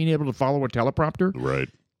 and not being able to follow a teleprompter, right?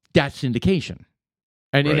 That's indication,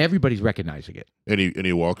 and everybody's recognizing it. And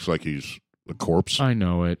he walks like he's a corpse. I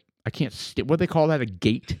know it. I can't. What do they call that? A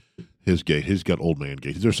gait? His gait. He's got old man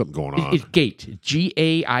gait. There's something going on. It's gait.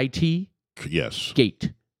 GAIT. Yes.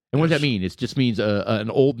 Gait. And what does that mean? It just means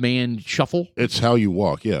an old man shuffle. It's how you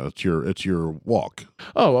walk. Yeah. It's your walk.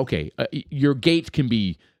 Oh, okay. Your gait can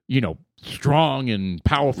be strong and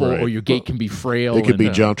powerful, or your gait can be frail. It could be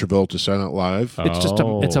John Travolta Silent Night Live. It's just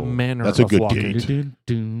a manner. That's a good walking. gait.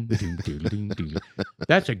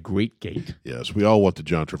 That's a great gait. Yes, we all want the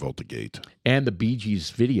John Travolta gait. And the Bee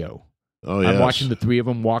Gees video. Oh, yes. I'm watching the 3 of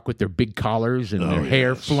them walk with their big collars and their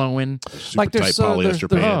hair flowing. Super tight polyester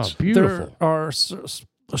pants. Oh, beautiful. There are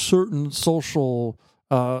certain social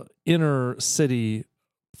inner city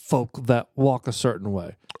folk that walk a certain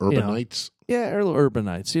way. Urbanites? Yeah,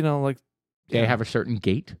 urbanites. Like they have a certain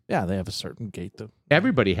gait. Yeah, they have a certain gait.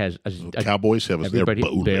 Everybody has Cowboys have everybody.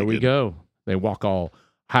 They're There we go. They walk all,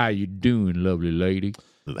 "How you doing, lovely lady?"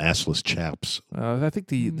 And assless chaps. I think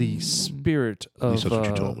the spirit of that's what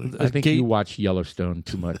you told me. I think you watch Yellowstone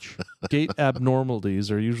too much. Gait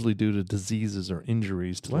abnormalities are usually due to diseases or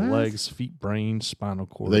injuries to the legs, feet, brain, spinal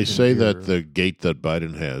cord. They say that the gait that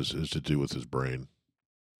Biden has is to do with his brain.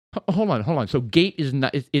 Hold on. So gait is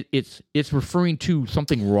not. It's referring to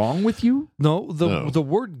something wrong with you. No, the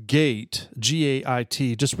word gait,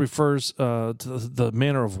 GAIT, just refers to the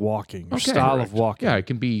manner of walking, or style of walking. Yeah, it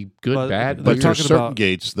can be good, bad. But there's certain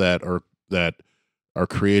gaits that are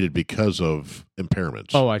created because of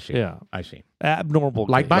impairments. Oh, I see. Yeah. I see. Abnormal.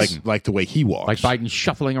 Like case. Biden. like the way he walks. Like Biden's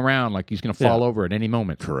shuffling around like he's going to fall over at any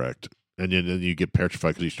moment. Correct. And then you get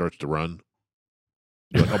petrified because he starts to run.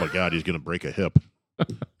 You're like, oh my God, he's going to break a hip.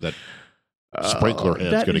 That sprinkler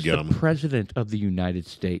head's going to get him. The president of the United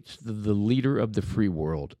States, the leader of the free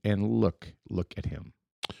world, and look at him.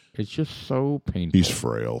 It's just so painful. He's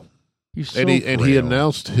frail. He's so And he frail.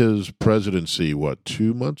 announced his presidency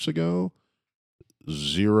 2 months ago.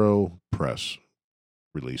 0 press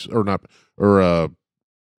release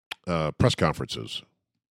press conferences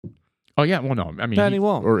Oh yeah, well no, I mean, And he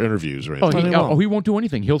won't. or interviews or anything. He he won't do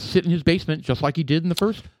anything. He'll sit in his basement just like he did in the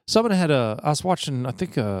first. Someone had I was watching, I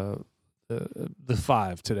think, the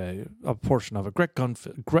 5 today, a portion of it. Greg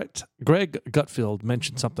Gutfield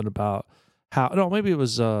mentioned something about how. No, maybe it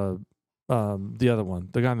was the other one,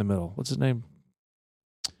 the guy in the middle. What's his name?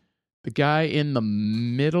 The guy in the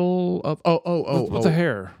middle of with the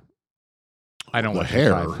hair. I don't The watch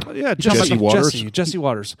hair. Five. Yeah, Jesse Waters? Jesse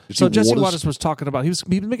Waters. Jesse So Jesse Waters? Waters was talking about he was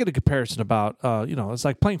making a comparison about it's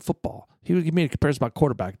like playing football. He made a comparison about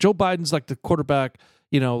quarterback. Joe Biden's like the quarterback.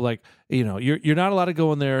 You're not allowed to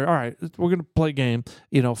go in there. All right, we're going to play a game.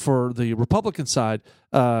 For the Republican side,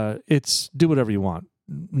 it's do whatever you want,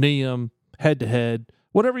 knee 'em, head to head,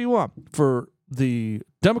 whatever you want. For the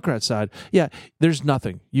Democrat side, there's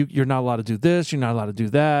nothing. You're not allowed to do this. You're not allowed to do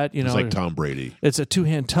that. It's like Tom Brady. It's a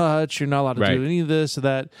 2-hand touch. You're not allowed to do any of this or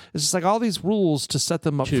that. It's just like all these rules to set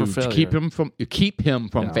them up for To failure. keep him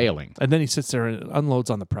from failing. And then he sits there and unloads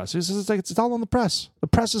on the press. He says it's all on the press. The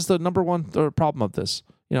press is the number one problem of this.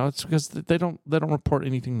 It's because they don't report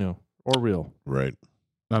anything new or real. Right.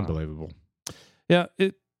 Unbelievable. Yeah,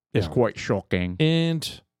 It's quite shocking.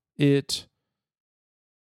 and it's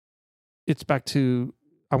back to,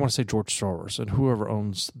 I want to say, George Soros and whoever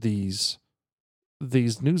owns these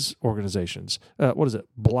news organizations. What is it?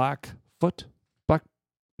 Blackfoot?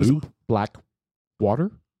 Who?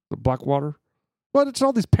 Blackwater? Blackwater? Well, it's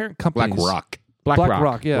all these parent companies. BlackRock.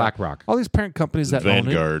 BlackRock, yeah. BlackRock. All these parent companies that own it.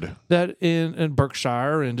 Vanguard. That in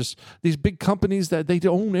Berkshire and just these big companies that they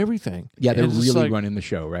own everything. Yeah, they're And it's just really like, running the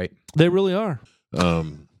show, right? They really are.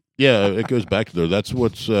 Yeah, it goes back to there. That's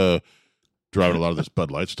what's driving a lot of this Bud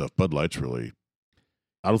Light stuff. Bud Light's really,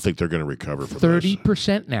 I don't think they're going to recover from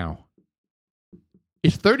 30% now.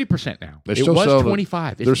 It's 30% now. They It still was sell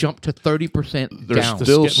 25. they're- It's jumped to 30% They're down.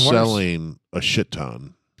 still It's getting worse. selling a shit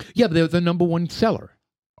ton. Yeah, they're the number one seller.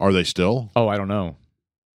 Are they still? Oh, I don't know.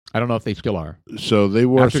 I don't know if they still are. So they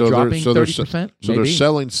were. After so they're, dropping so they're 30%? so they're maybe.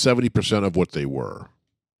 selling 70% of what they were.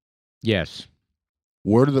 Yes.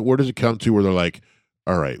 Where does it come to where they're like,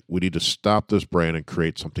 all right, we need to stop this brand and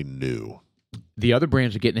create something new? The other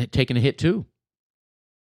brands are taking a hit too.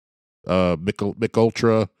 Mick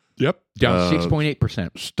Ultra, Yep. Down Uh,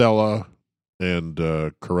 6.8%. Stella, and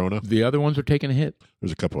Corona. The other ones are taking a hit.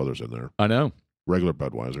 There's a couple others in there. I know. Regular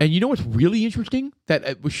Budweiser. And you know what's really interesting?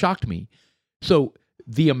 That shocked me. So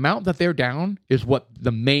the amount that they're down is what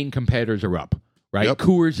the main competitors are up, right? Yep.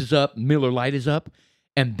 Coors is up, Miller Lite is up,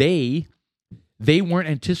 and they weren't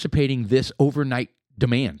anticipating this overnight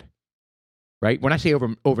demand, right? When I say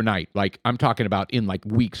overnight, like I'm talking about in like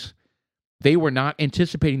weeks. They were not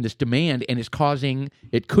anticipating this demand, and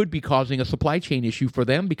it could be causing a supply chain issue for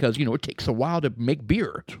them because, it takes a while to make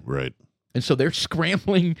beer. Right. And so they're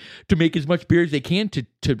scrambling to make as much beer as they can to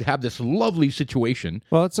have this lovely situation.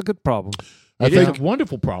 Well, it's a good problem. It is a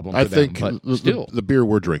wonderful problem for them, but still. the beer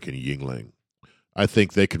we're drinking, Yingling, I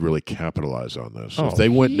think they could really capitalize on this. Oh, if they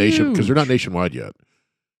went because they're not huge. nationwide yet.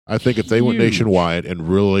 I think if they went Huge. nationwide and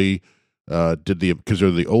really because they're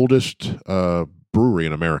the oldest brewery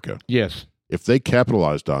in America. Yes. If they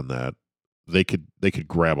capitalized on that, they could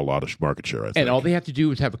grab a lot of market share, I think. And all they have to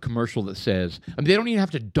do is have a commercial that says, they don't even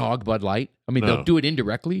have to dog Bud Light. No. They'll do it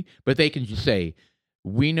indirectly, but they can just say,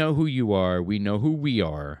 we know who you are, we know who we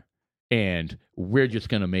are, and we're just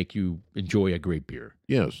going to make you enjoy a great beer.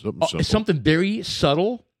 Yeah, something simple. Something very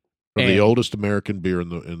subtle. From the and- oldest American beer in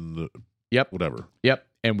the Yep. whatever. Yep.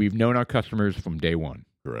 And we've known our customers from day one.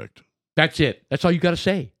 Correct. That's it. That's all you got to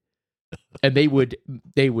say. And they would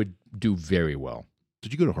do very well.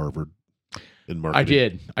 Did you go to Harvard in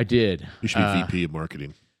marketing? I did. You should be VP of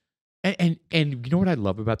marketing. And you know what I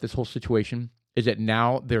love about this whole situation is that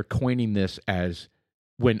now they're coining this as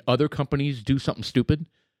when other companies do something stupid,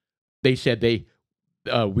 they said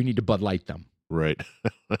we need to Bud Light them. Right.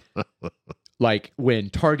 Like when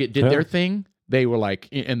Target did their thing, they were like,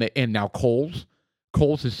 and now Kohl's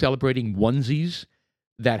is celebrating onesies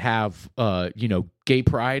that have gay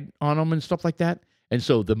pride on them and stuff like that. And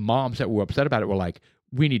so the moms that were upset about it were like,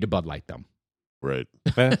 we need to Bud Light them. Right.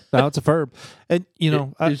 Now it's a verb. And,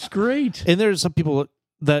 It's great. and there's some people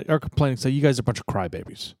that are complaining, say, you guys are a bunch of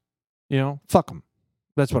crybabies. Fuck them.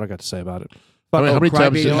 That's what I got to say about it. How many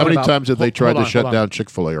crybaby times have they hold tried to on, shut hold on. down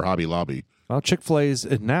Chick-fil-A or Hobby Lobby? Well, Chick-fil-A's,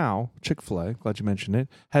 and now Chick-fil-A, glad you mentioned it,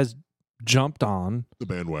 has jumped on The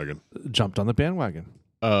bandwagon. the bandwagon.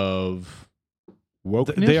 Of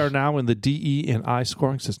wokeness? They are now in the DE and I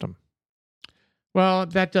scoring system. Well,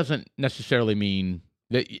 that doesn't necessarily mean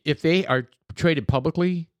that if they are traded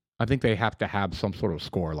publicly, I think they have to have some sort of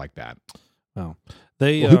score like that. Oh,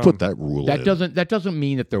 they Who put that rule That in? doesn't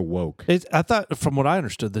mean that they're woke. I thought, from what I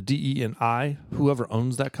understood, the DE and I, whoever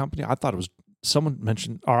owns that company, I thought it was someone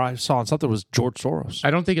mentioned, or I saw on something, it was George Soros.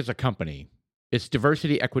 I don't think it's a company. It's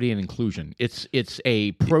diversity, equity, and inclusion. It's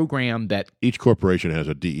a program that. Each corporation has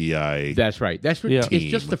a DEI. That's right. That's what, Yeah. It's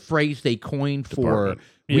just the phrase they coined for. Department.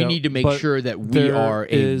 We Yeah, need to make but sure that we There are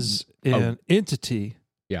is an entity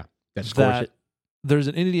that scores that it. there's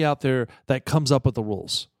an entity out there that comes up with the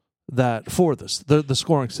rules that for this the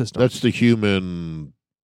scoring system. That's the human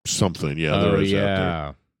something. Yeah, there is out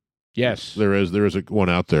there. Yes. There is one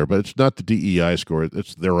out there, but it's not the DEI score.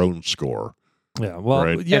 It's their own score. Yeah, well,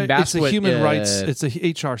 Right. yeah, And that's it's a what, human rights. It's a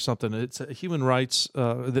HR something. It's a human rights.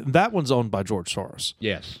 That one's owned by George Soros.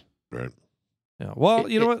 Yes. Right. Yeah. Well,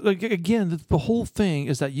 you know what? Like, again, the whole thing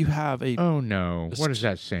is that you have a. Oh no! What is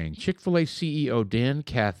that saying? Chick-fil-A CEO Dan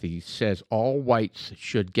Cathy says all whites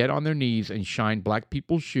should get on their knees and shine black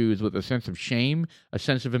people's shoes with a sense of shame, a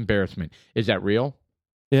sense of embarrassment. Is that real?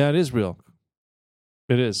 Yeah, it is real.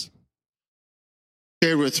 It is.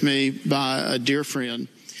 Shared with me by a dear friend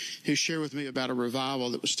who shared with me about a revival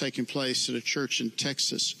that was taking place at a church in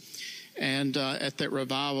Texas. And at that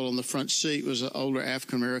revival, on the front seat was an older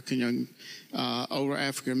African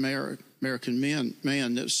American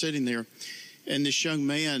man that was sitting there. And this young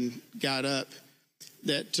man got up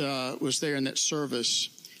that was there in that service,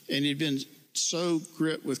 and he'd been so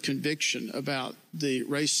gripped with conviction about the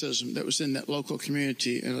racism that was in that local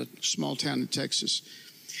community in a small town in Texas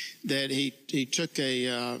that he took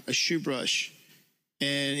a shoe brush.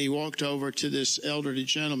 And he walked over to this elderly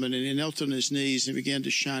gentleman, and he knelt on his knees and began to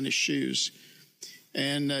shine his shoes.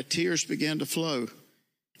 And tears began to flow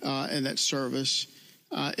in that service.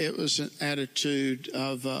 It was an attitude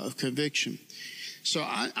of conviction. So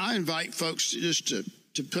I invite folks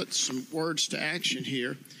to put some words to action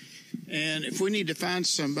here. And if we need to find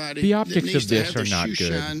somebody The that optics needs of to this have their are not shoe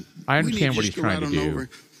good. shine, I we need understand what just he's go trying right to on do. over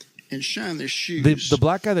and shine their shoes. The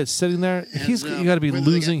black guy that's sitting there, he's And, got to be whether they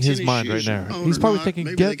got losing his tennis mind right shoes now. on He's or probably not, thinking,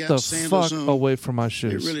 maybe they "Get got the sandals fuck on. away from my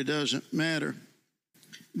shoes." It really doesn't matter.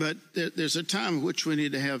 But there's a time in which we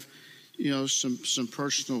need to have, some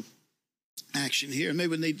personal action here.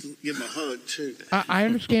 Maybe we need to give them a hug too. I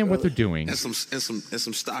understand what they're doing. And some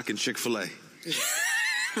stock in Chick-fil-A.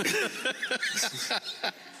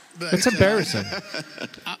 But, It's embarrassing. I The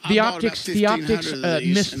bought about optics- the 1,500 optics, of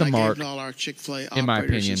these, missed and the I mark, gave to all our Chick-fil-A in my operators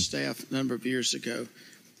opinion. and staff a number of years ago.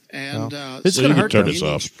 And It's So going you to can hurt turn them. this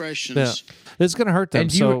any off. expressions. Yeah, it's going to hurt them.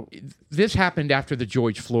 And So this happened after the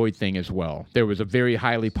George Floyd thing as well. There was a very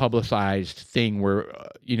highly publicized thing where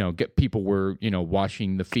people were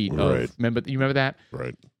washing the feet Right. of. You remember that?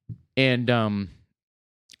 Right. And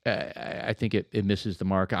I think it misses the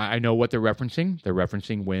mark. I know what they're referencing. They're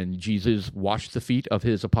referencing when Jesus washed the feet of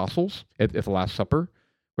his apostles at the Last Supper,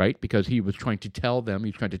 right? Because he was trying to tell them, he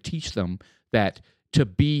was trying to teach them that to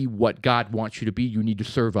be what God wants you to be, you need to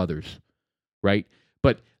serve others, right?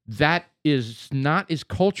 But that is not as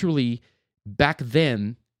culturally back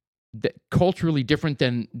then, culturally different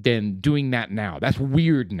than doing that now. That's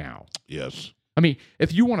weird now. Yes. I mean,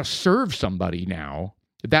 if you want to serve somebody now,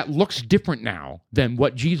 that looks different now than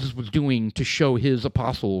what Jesus was doing to show his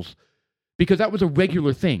apostles, because that was a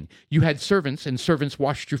regular thing. You had servants, and servants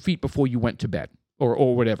washed your feet before you went to bed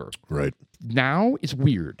or whatever. Right. Now it's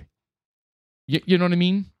weird. You know what I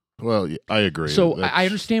mean? Well, yeah, I agree. So That's- I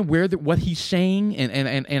understand what he's saying,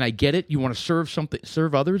 and I get it. You want to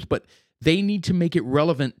serve others, but they need to make it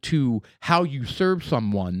relevant to how you serve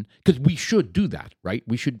someone, because we should do that, right?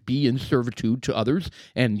 We should be in servitude to others,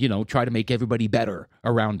 and try to make everybody better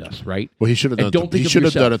around us, right? Well, he should have And done. don't think He of should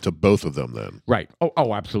have yourself. done it to both of them then, Right?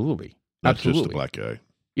 Oh, absolutely, not absolutely. just the black guy.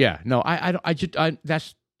 Yeah, no,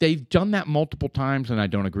 they've done that multiple times, and I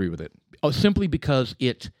don't agree with it. Simply because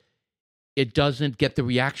it doesn't get the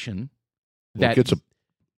reaction Well, that it gets a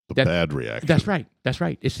that- bad reaction. That's right. That's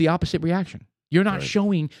right. It's the opposite reaction. You're not Right.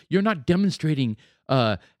 showing. You're not demonstrating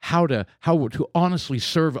how to honestly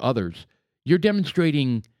serve others. You're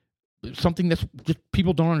demonstrating something that's just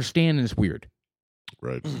people don't understand, and it's weird.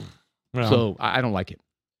 Right. So I don't like it.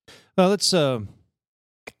 let's. I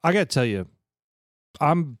got to tell you,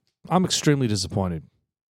 I'm I'm extremely disappointed.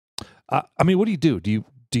 I mean, what do? Do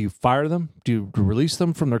you fire them? Do you release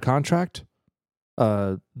them from their contract?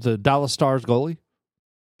 The Dallas Stars goalie.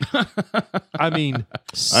 I mean,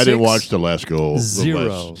 I didn't watch the last goal.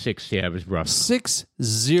 0. 6, yeah, it was rough.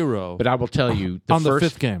 6-0. But I will tell you, on the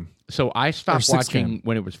fifth game. So I stopped sixth watching game.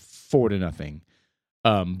 when it was 4-0.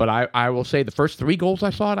 But I will say the first 3 goals I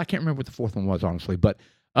saw, I can't remember what the fourth one was, honestly. But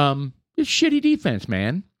it's shitty defense,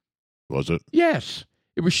 man. Was it? Yes.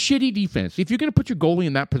 It was shitty defense. If you're going to put your goalie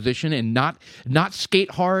in that position and not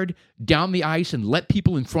skate hard down the ice and let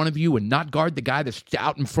people in front of you and not guard the guy that's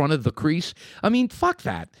out in front of the crease, I mean, fuck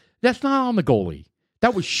that. That's not on the goalie.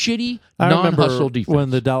 That was shitty, non-hustle defense. When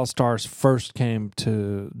the Dallas Stars first came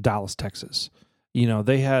to Dallas, Texas,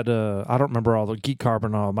 they had, I don't remember all the Geek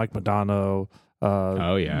Carbonell, Mike Modano,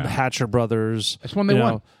 Hatcher brothers. That's when they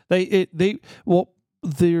won.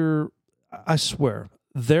 I swear,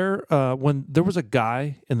 when there was a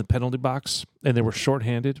guy in the penalty box and they were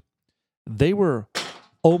shorthanded, they were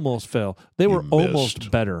almost fell. They were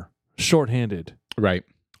almost better shorthanded. Right.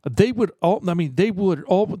 It was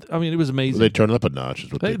amazing. They turned up a notch.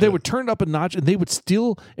 Is what They would turn it up a notch, and they would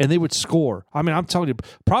steal, and they would score. I mean, I'm telling you,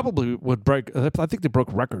 probably would break. I think they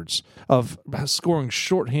broke records of scoring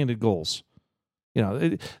shorthanded goals.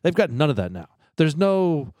 They've got none of that now. There's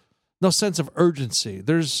no sense of urgency.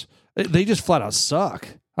 They just flat out suck.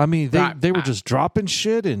 I mean, they were just dropping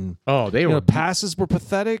shit, and passes were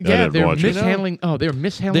pathetic. Yeah, they were watch it. mishandling. They were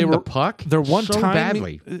mishandling the puck. They're one so time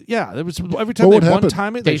badly. Yeah, there was every time Well, they what one happened?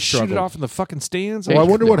 time it, They they shoot it struggled. off in the fucking stands. Well, I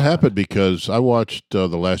wonder what happened because I watched the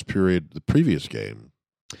last period, the previous game.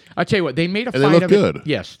 I tell you what, they made a And they fight look of good. it.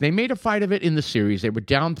 Yes, they made a fight of it in the series. They were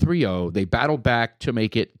down 3-0. They battled back to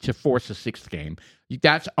force a 6th game.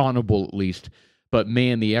 That's honorable at least. But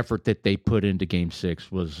man, the effort that they put into Game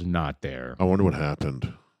 6 was not there. I wonder what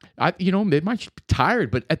happened. They might be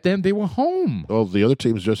tired, but at them they were home. Well, the other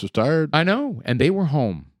team's just as tired. I know, and they were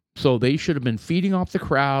home. So they should have been feeding off the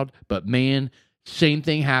crowd. But man, same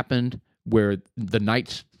thing happened where the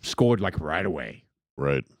Knights scored like right away.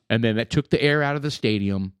 Right. And then that took the air out of the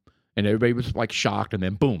stadium, and everybody was like shocked. And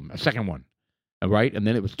then boom, a second one, all right. And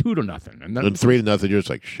then it was 2-0, and then 3-0. You're just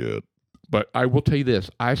like shit. But I will tell you this: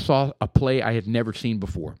 I saw a play I had never seen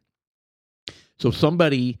before. So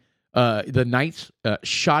somebody, the Knights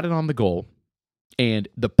shot it on the goal, and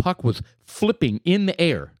the puck was flipping in the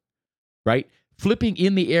air, right? Flipping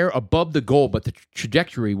in the air above the goal, but the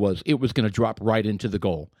trajectory was it was going to drop right into the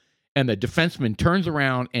goal. And the defenseman turns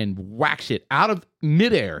around and whacks it out of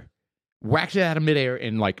midair,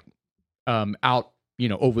 and like out,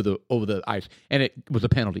 over the ice, and it was a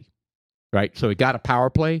penalty, right? So it got a power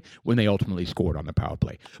play when they ultimately scored on the power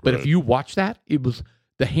play. But if you watch that, it was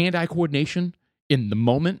the hand-eye coordination in the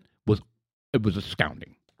moment it was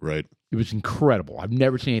astounding. Right. It was incredible. I've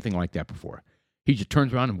never seen anything like that before. He just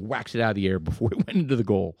turns around and whacks it out of the air before it went into the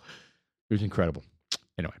goal. It was incredible.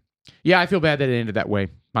 Anyway, yeah, I feel bad that it ended that way.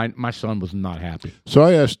 My son was not happy. So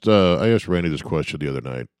I asked Randy this question the other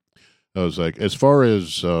night. I was like, as far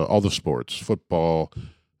as all the sports, football,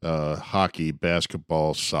 hockey,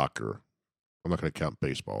 basketball, soccer, I'm not going to count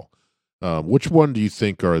baseball. Which one do you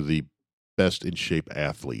think are the best in shape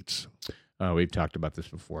athletes? We've talked about this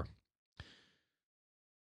before.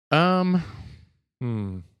 I'm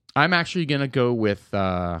actually going to go with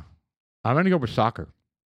soccer.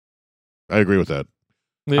 I agree with that.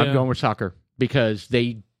 Yeah. I'm going with soccer because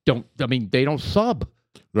they don't sub.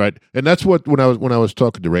 Right. And that's what when I was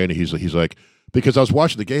talking to Randy, he's like, because I was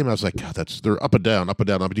watching the game, I was like, God, they're up and down, up and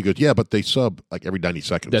down, up and down. He goes, yeah, but they sub like every 90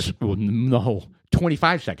 seconds. No,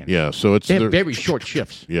 25 seconds. Yeah, so they have very short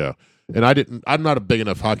shifts. Yeah. And I'm not a big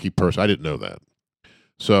enough hockey person. I didn't know that.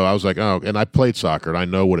 So I was like, oh, and I played soccer, and I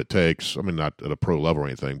know what it takes. I mean, not at a pro level or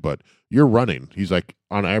anything, but you're running. He's like,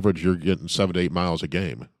 on average, you're getting 7 to 8 miles a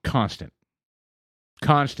game. Constant.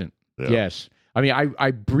 Yeah. Yes. I mean,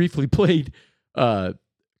 I briefly played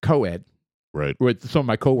co-ed with some of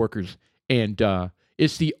my coworkers, and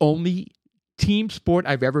it's the only team sport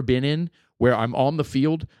I've ever been in where I'm on the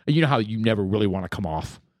field, and you know how you never really want to come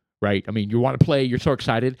off, right? I mean, you want to play, you're so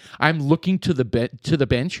excited. I'm looking to the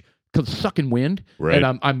bench because sucking wind, right.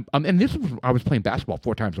 And I was playing basketball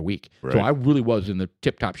 4 times a week, right. so I really was in the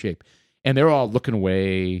tip-top shape, and they're all looking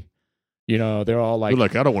away. They're all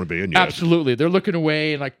like, I don't want to be in yet. Absolutely. They're looking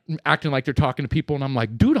away and like acting like they're talking to people. And I'm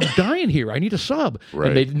like, dude, I'm dying here. I need a sub.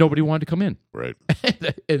 Right. And nobody wanted to come in. Right.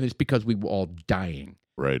 And it's because we were all dying.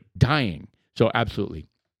 Right. Dying. So absolutely.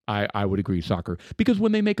 I would agree, soccer. Because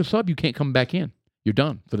when they make a sub, you can't come back in. You're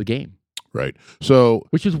done for the game. Right. So,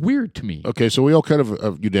 which is weird to me. Okay. So we all kind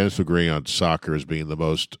of unanimously agree on soccer as being the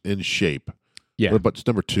most in shape. Yeah. But it's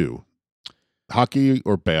number 2. hockey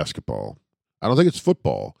or basketball. I don't think it's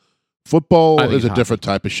football. Football I think is a it's different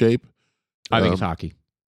type of shape. I think it's hockey.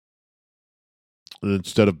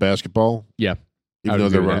 Instead of basketball, Yeah. I even would though agree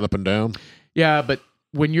they're with running that. up and down. Yeah, but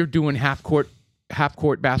when you're doing half court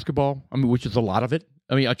basketball, I mean, which is a lot of it.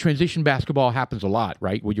 I mean, a transition basketball happens a lot,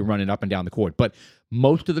 right? When you're running up and down the court. But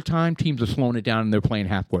most of the time, teams are slowing it down and they're playing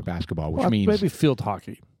half court basketball, which means maybe field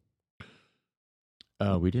hockey.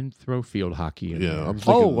 we didn't throw field hockey in. Yeah, there. I'm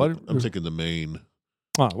thinking. what- I'm thinking the main.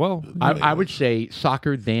 Oh, well, I would say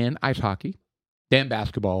soccer, then ice hockey, then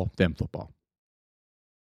basketball, then football.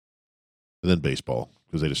 And then baseball,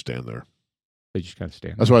 because they just stand there. They just kind of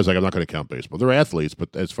stand. That's why I was like, I'm not going to count baseball. They're athletes,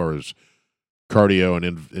 but as far as cardio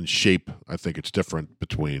and in shape, I think it's different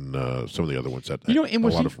between some of the other ones that You know, and a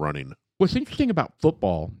what's lot of running. What's interesting about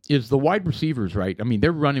football is the wide receivers, right? I mean,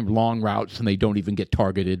 they're running long routes and they don't even get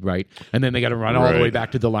targeted, right? And then they got to run all the way Right.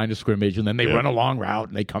 back to the line of scrimmage, and then they Yeah. run a long route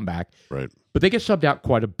and they come back. Right. But they get subbed out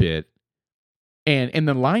quite a bit. And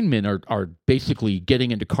the linemen are basically getting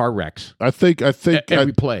into car wrecks I think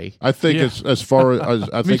every play. I think Yeah. as far as I I mean,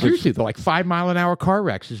 think it's, seriously, they're like 5 mile an hour car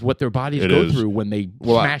wrecks is what their bodies It go is. through when they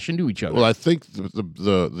Well, smash into each other. well, I think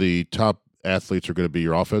the top athletes are going to be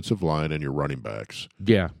your offensive line and your running backs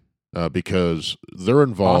yeah. because they're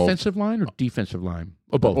involved. Offensive line or defensive line?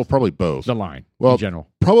 Or both? Well, probably both. The line Well, in general.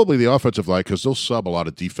 Probably the offensive line because they'll sub a lot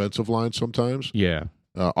of defensive line sometimes. Yeah.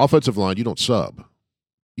 Offensive line, you don't sub.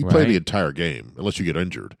 You play Right. the entire game unless you get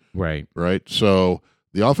injured, Right. right? So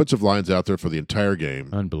the offensive line's out there for the entire game,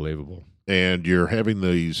 Unbelievable. and you're having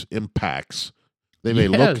these impacts. They may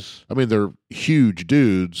look, Yes. I mean, they're huge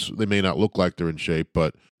dudes. They may not look like they're in shape,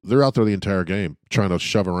 but they're out there the entire game trying to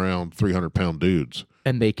shove around 300-pound dudes.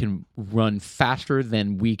 And they can run faster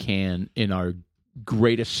than we can in our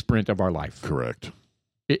greatest sprint of our life. Correct.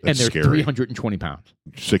 And That's they're scary. 320 pounds.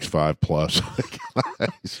 6'5" plus.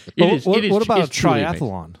 what about a it's truly amazing.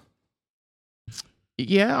 triathlon?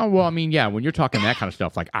 Yeah, well, I mean, yeah, when you're talking that kind of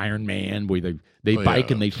stuff like Iron Man, where they Oh, bike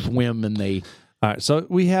yeah. and they swim and they. All right, so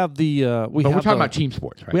we have the But we're talking about team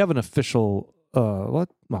sports, right? we have an official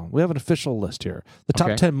we have an official list here. The top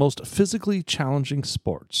Okay. 10 most physically challenging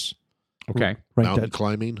sports. Okay. Ranked Mountain at,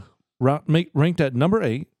 climbing. ranked at number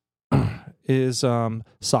 8 is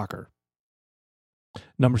soccer.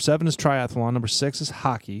 Number 7 is triathlon. Number 6 is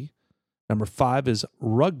hockey. Number 5 is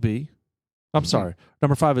rugby. I'm sorry.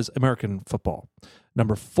 Number 5 is American football.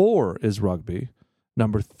 Number 4 is rugby.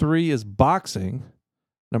 Number 3 is boxing.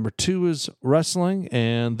 Number 2 is wrestling.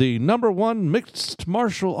 And the number 1, mixed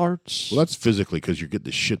martial arts. Well, that's physically because you're getting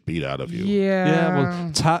the shit beat out of you. Yeah,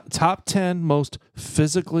 well, top 10 most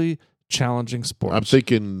physically challenging sports. I'm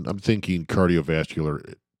thinking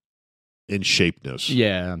cardiovascular in shapeness.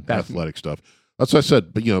 Yeah, that's Athletic stuff. That's what I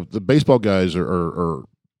said. But the baseball guys are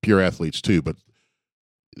pure athletes too. But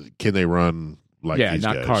can they run like these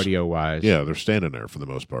not guys? cardio wise. Yeah, they're standing there for the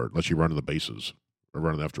most part, unless you run to the bases or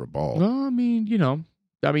running after a ball. Well, I mean,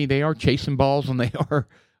 they are chasing balls and they are.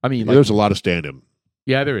 I mean, There's a lot of standing.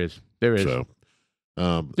 yeah, there is. There is. So,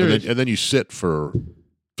 and There is. then you sit for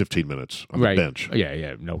 15 minutes on Right. the bench.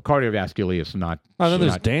 Yeah. No, cardiovascular is not. then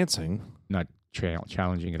there's not, dancing. not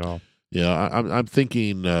challenging at all. Yeah, I'm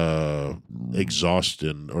thinking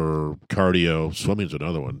exhaustion or cardio. Swimming's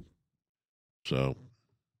another one. So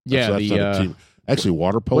Yeah, that's not a team. Actually,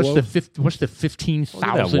 water polo. What's the Look at that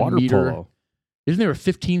 15,000 water meter? polo. Isn't there a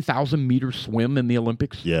 15,000 meter swim in the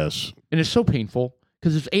Olympics? Yes. And it's so painful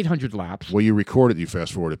because it's 800 laps. Well, you record it, you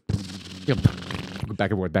fast forward it, Yeah, back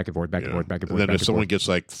and forth, back and forth, back and Yeah. forth, back and and forth. then back if and someone forth. gets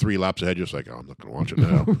like 3 laps ahead, you're just like, oh, I'm not going to watch it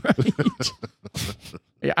now. Right.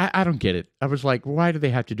 Yeah, I don't get it. I was like, why do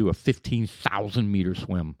they have to do a 15,000 meter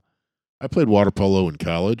swim? I played water polo in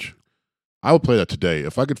college. I would play that today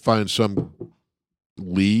if I could find some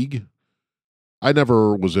league. I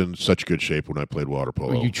never was in such good shape when I played water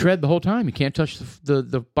polo. Well, you tread the whole time. You can't touch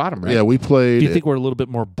the bottom, right? Yeah, we played. Do you think we're a little bit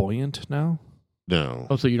more buoyant now? No.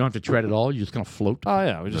 Oh, so you don't have to tread at all. You're just gonna float. Oh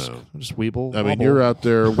yeah, we just No. weeble. I mean, wobble. you're out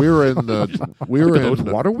there. We were in. We were Look at those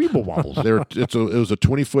in. water weeble wobbles. It was a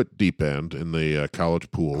 20-foot deep end in the college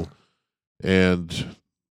pool, and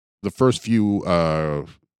the first few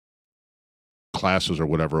classes or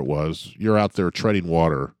whatever it was, you're out there treading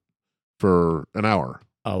water for an hour,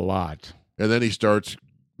 A lot. and then he starts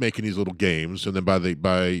making these little games, and then by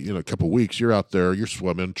a couple of weeks, you're out there, you're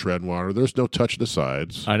swimming, treading water. There's no touch of the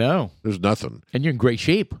sides. I know. There's nothing. And you're in great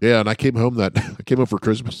shape. Yeah, and I came home for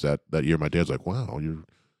Christmas that year. My dad's like, "Wow, you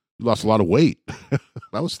lost a lot of weight."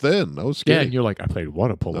 I was thin. I was Yeah, skinny. and you're like, I played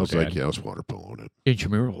water polo. I was Dad. like, "Yeah, I was water poloing it."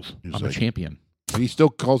 Intramurals. He's I'm a like- champion. He still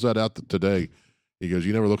calls that out today. He goes,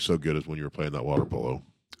 "You never looked so good as when you were playing that water polo."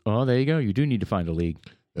 Oh, there you go. You do need to find a league.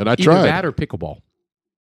 And I Either tried. that or pickleball.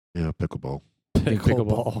 Yeah, pickleball.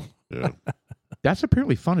 Pickleball. Yeah. That's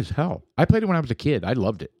apparently fun as hell. I played it when I was a kid. I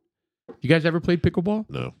loved it. You guys ever played pickleball?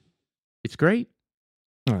 No. It's great.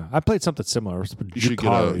 I played something similar.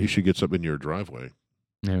 You should get something in your driveway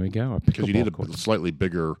There we go. because you need pickleball court. a slightly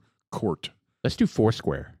bigger court. Let's do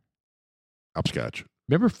Foursquare. Hopscotch.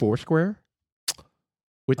 Remember Foursquare?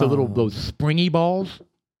 With the little those springy balls?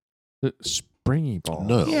 The springy ball.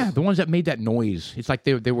 No. Yeah, the ones that made that noise. It's like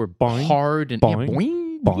they were Boing, hard and boing, yeah,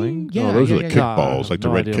 boing, boing. Yeah, Oh, those yeah, are the yeah, kick yeah. balls, like the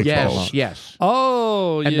No red idea kick what Yes, balls. yes.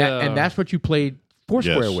 Oh, And yeah. and that's what you played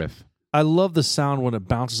Foursquare Yes. with. I love the sound when it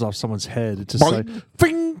bounces off someone's head. It's just Boing. like,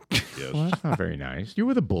 bing. Yes. Well, that's not very nice. You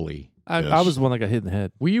were the bully. I Yes. was the one that got hit in the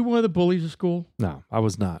head. Were you one of the bullies at school? No, I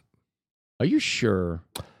was not. Are you sure?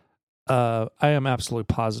 I am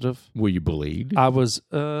absolutely positive. Were you bullied? I was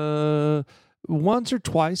once or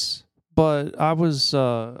twice, but I was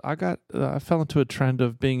I fell into a trend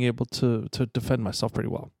of being able to defend myself pretty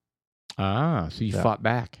well. So you Yeah. fought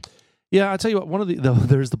back. Yeah, I tell you what. One of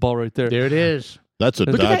there's the ball right there. There it is. That's a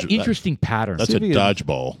Look dodge. at that interesting pattern. That's See a if you can-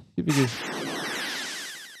 dodgeball. If you could-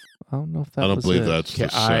 I don't know if that I don't was believe it. that's the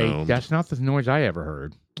sound. That's not the noise I ever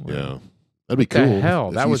heard. Yeah. That'd be What the cool. hell?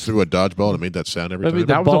 If That you was- threw a dodgeball and it made that sound every That'd be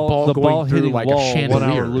time. the That was a ball the going ball through hitting like a wall, 1 hour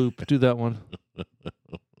chandelier. loop. Do that one.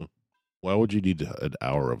 Why would you need an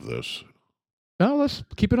hour of this? No, let's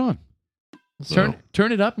keep it on. Let's No.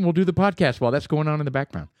 turn it up and we'll do the podcast while that's going on in the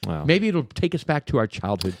background. Wow. Maybe it'll take us back to our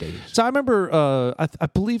childhood days. So I remember, I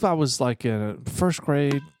believe I was like in first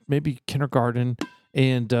grade, maybe kindergarten,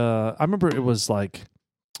 and I remember it was like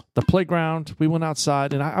the playground. We went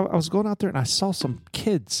outside, and I was going out there, and I saw some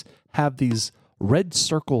kids have these red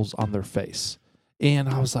circles on their face, and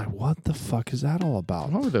I was like, "What the fuck is that all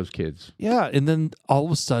about?" What were those kids? Yeah, and then all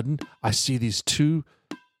of a sudden, I see these two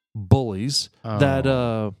bullies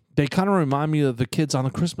that they kind of remind me of the kids on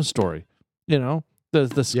the Christmas Story. You know,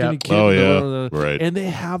 the skinny Yep. kid. Oh, yeah. the- Right. and they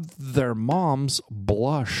have their mom's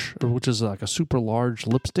blush, which is like a super large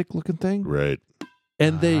lipstick looking thing. Right.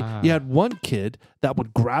 And Ah. you had one kid that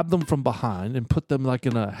would grab them from behind and put them like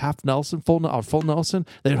in a half Nelson, full Nelson.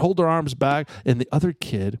 They'd hold their arms back, and the other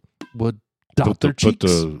kid would dot their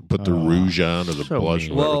cheeks. Put the rouge on or the So blush.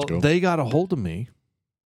 mean. Or whatever Well, it's called. they got a hold of me,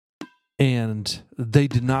 and they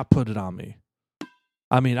did not put it on me.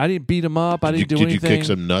 I mean, I didn't beat them up. I didn't do Did you anything. kick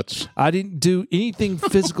some nuts? I didn't do anything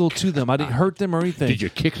physical to them. I didn't hurt them or anything. Did you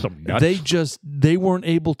kick some nuts? They weren't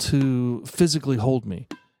able to physically hold me,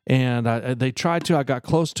 and they tried to. I got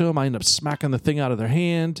close to them. I ended up smacking the thing out of their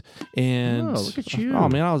hand, and Oh, look at you. Oh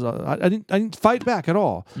man, I didn't fight back at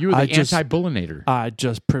all. You were the I just- anti-bullinator. I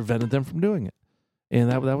just prevented them from doing it,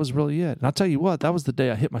 and that was really it. And I'll tell you what, that was the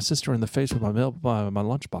day I hit my sister in the face with my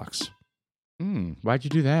lunchbox. Why'd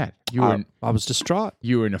you do that? You were I was distraught.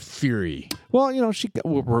 you were in a fury. Well, you know,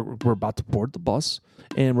 we're about to board the bus,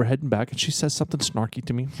 and we're heading back, and she says something snarky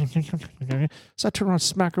to me. So I turn around and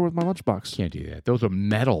smack her with my lunchbox. Can't do that. Those are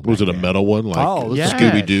metal. Was back it a then. metal one like Oh, yeah.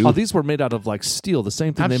 Scooby Doo? Oh, these were made out of like steel, the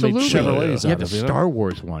same thing Absolutely. they made Chevrolets You had out the of. You know? Star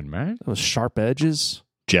Wars one, right? It was sharp edges.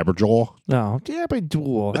 Jabberjaw? No, yeah, but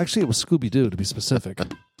dual. Actually, it was Scooby Doo to be specific.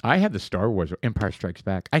 I had the Star Wars Empire Strikes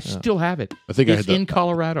Back. I still have it. I think I It's had in the,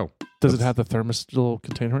 Colorado. Does it have the thermos little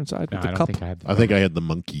container inside No, with I the don't cup? think I had. I think I had the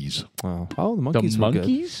monkeys. Oh, the the monkeys were good.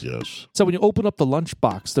 monkeys. Yes. So when you open up the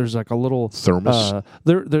lunchbox, there's like a little Thermos.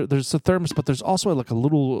 there's a thermos, but there's also like a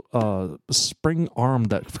little spring arm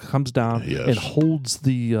that comes down Yes. and holds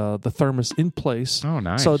the thermos in place, Oh,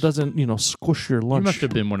 nice. so it doesn't squish your You lunch must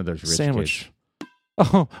have been one of those rich sandwich. kids.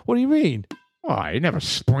 Oh, what do you mean? Well, I never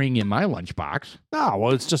spring in my lunchbox. No,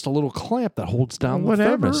 well, it's just a little clamp that holds down the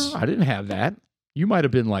Whatever. thermos. I didn't have that. You might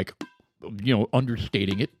have been like,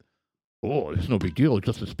 understating it. Oh, it's no big deal. It's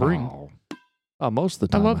just a spring. Most of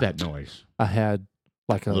the I time, love that noise. I had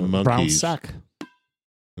like a The brown monkeys. sack,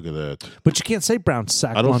 Look at that. but you can't say brown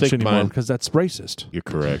sack I don't lunch think anymore mine- because that's racist. You're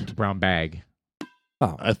correct. Brown bag.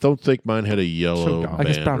 I don't think mine had a yellow dumb. I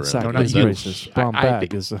guess band brown around sack it. not is you. racist. Brown I bag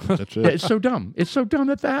think- is. That's Yeah, it. it's so dumb. It's so dumb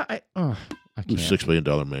that I Ooh, can't. $6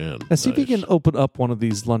 million man. Now, see if you Nice. can open up one of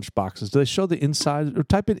these lunch boxes. Do they show the inside? Or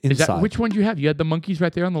type it Is inside. that which one do you have? You had the monkeys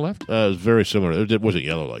right there on the left. It's very similar. It wasn't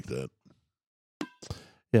yellow like that.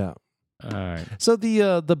 Yeah. All right. So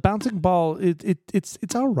the bouncing ball,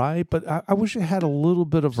 it's all right, but I wish it had a little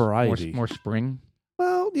bit of variety. More spring.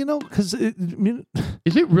 Well, because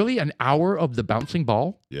Is it really an hour of the bouncing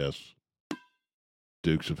ball? Yes.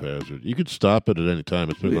 Dukes of Hazzard. You could stop it at any time.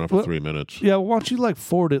 It's been going on for Well, 3 minutes. yeah. Why don't you like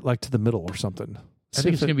forward it like to the middle or something? I See think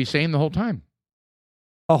if it's going to be same the whole time.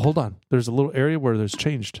 Oh, hold on. There's a little area where there's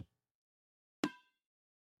changed.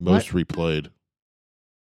 Most replayed.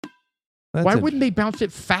 That's Why it. wouldn't they bounce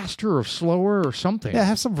it faster or slower or something? Yeah,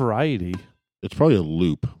 have some variety. It's probably a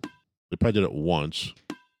loop. They probably did it once.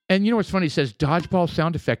 And you know what's funny? It says dodgeball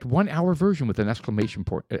sound effect, 1 hour version with an exclamation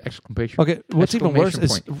point. Exclamation. Okay, what's even worse exclamation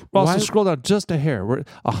is point. also Why- scroll down just a hair. We're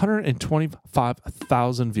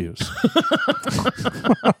 125,000 views.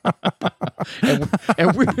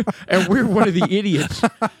 and we're one of the idiots.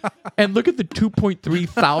 And look at the 2.3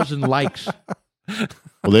 thousand likes.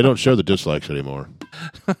 Well, they don't show the dislikes anymore.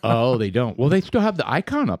 Oh, they don't. Well, they still have the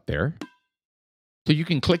icon up there, so you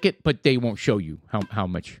can click it, but they won't show you how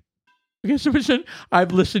much. Okay, so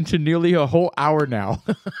I've listened to nearly a whole hour now.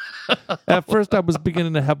 At first, I was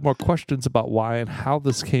beginning to have more questions about why and how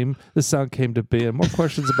this sound came to be, and more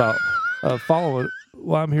questions about following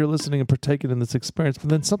why I'm here listening and partaking in this experience. But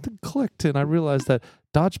then something clicked, and I realized that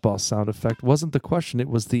dodgeball sound effect wasn't the question; it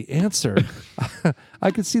was the answer.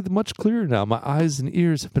 I can see them much clearer now. My eyes and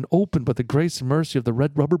ears have been opened by the grace and mercy of the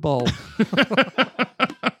red rubber ball.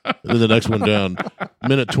 And then the next one down,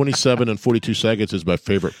 minute 27 and 42 seconds is my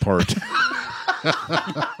favorite part.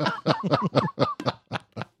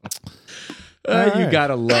 You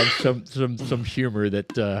gotta love some humor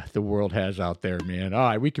that the world has out there, man. All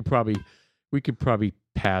right, we could probably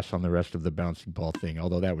pass on the rest of the bouncing ball thing,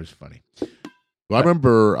 although that was funny. Well, I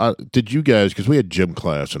remember, did you guys, because we had gym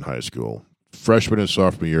class in high school, freshman and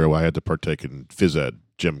sophomore year, I had to partake in phys ed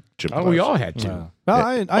gym class. Oh, we all had to. Well,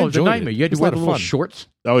 I Oh, the enjoyed nightmare! it. You had It to was wear a the lot of little fun. shorts.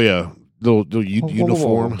 Oh, yeah. The Whoa, whoa, whoa,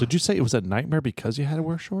 uniform. whoa. Did you say it was a nightmare because you had to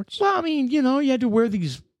wear shorts? Well, I mean, you had to wear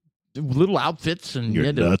these little outfits, and you Your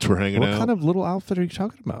had to. nuts were hanging What out. kind of little outfit are you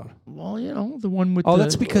talking about? Well, the one with. Oh, the,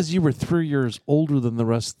 that's because you were 3 years older than the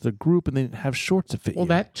rest of the group, and they didn't have shorts to fit Well, you.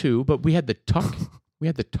 that too, but we had the tuck. We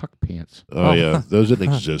had the tuck pants. Oh, yeah. Those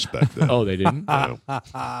didn't exist back then. Oh, they didn't. No. But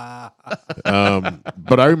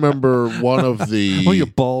I remember one of the... Oh, your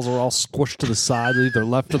balls are all squished to the side, either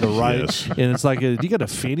left or the right, Yes. and it's like, you got a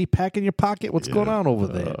fanny pack in your pocket? What's going on over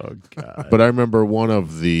there? Oh God. But I remember one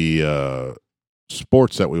of the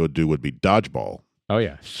sports that we would do would be dodgeball. Oh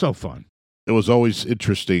yeah, so fun. It was always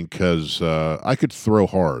interesting because I could throw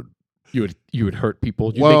hard. You would hurt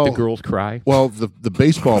people. You Well- make the girls cry. Well, the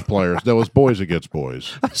baseball players, that was boys against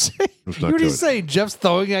boys. You was not were good. just saying Jeff's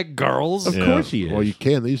throwing at girls? Of course he is. Well, you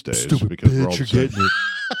can these days. Stupid because we're all bitch, the you're same. getting it.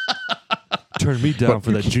 Turn me down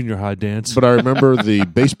for that junior high dance. But I remember the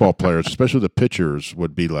baseball players, especially the pitchers,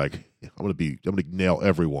 would be like, I'm gonna nail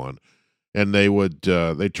everyone. And they would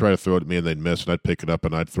they'd try to throw it at me and they'd miss and I'd pick it up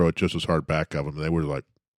and I'd throw it just as hard back of them. And they were like,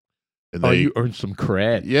 and Oh, they, you earned some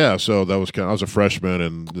cred. yeah, so that was I was a freshman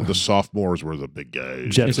and the sophomores were the big guys.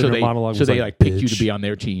 Jeff- And So their monologue was they like, picked you to "Bitch." be on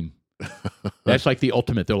their team. That's like the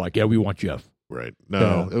ultimate. They're like, yeah, we want Jeff. Right. No,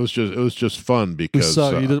 Yeah. it was just fun we because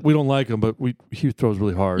suck. We don't like him, but he throws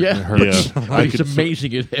really hard. Yeah. And it hurts. Yeah. Oh, I he's could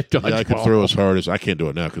amazing at dodgeball. yeah, I could throw as hard as I can't do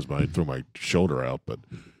it now because I threw my shoulder out, but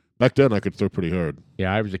back then I could throw pretty hard.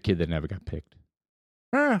 Yeah, I was a kid that never got picked.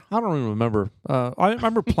 I don't even remember. I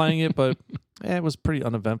remember playing it, but it was pretty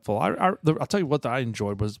uneventful. I'll tell you what I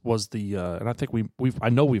enjoyed was the and I think I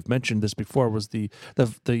know we've mentioned this before, was the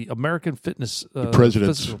American Fitness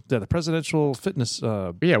the presidential fitness.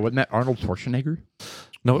 Yeah, wasn't that Arnold Schwarzenegger?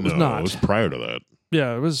 No, it was not. It was prior to that.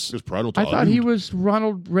 Yeah, it was. It was prior to I thought he was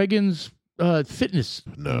Ronald Reagan's fitness.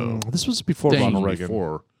 No. This was before Dang. Ronald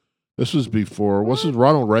Reagan. This was before. This was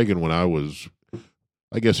Ronald Reagan when I was.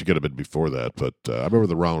 I guess it could have been before that, but I remember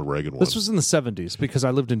the Ronald Reagan one. This was in the 70s because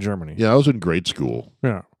I lived in Germany. Yeah, I was in grade school.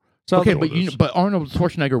 Yeah. So Okay, know this. but Arnold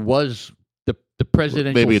Schwarzenegger was the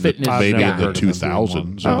presidential Maybe in the, fitness I've maybe never in guy. the heard of them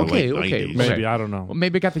doing 2000s one. or the late Okay. 90s. maybe I don't know. Well,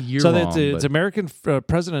 maybe I got the year So wrong. it's but- American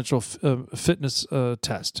presidential fitness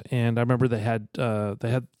test, and I remember they had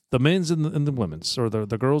the men's and the women's, or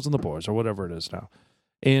the girls and the boys, or whatever it is now.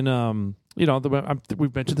 And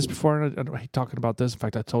we've mentioned this before, and I hate talking about this. In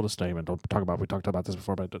fact, I told us name and don't talk about. We talked about this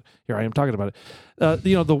before, but here I am talking about it.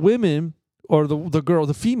 The women. Or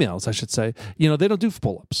the females, I should say. They don't do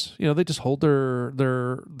pull-ups. They just hold their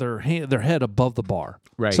head above the bar.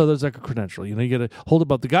 Right. So there's like a credential. You got to hold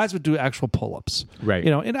above. The guys would do actual pull-ups. Right.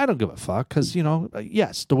 And I don't give a fuck because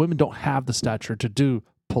yes, the women don't have the stature to do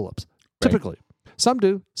pull-ups. Right. Typically, some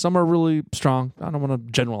do. Some are really strong. I don't want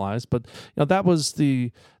to generalize, but that was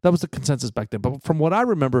the consensus back then. But from what I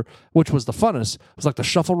remember, which was the funnest, was like the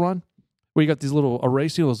shuffle run, where you got these little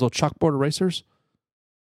those little chalkboard erasers.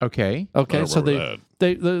 Okay. Okay, I so remember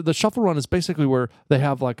that. the shuffle run is basically where they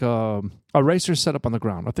have like a eraser set up on the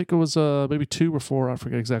ground. I think it was maybe 2 or 4, I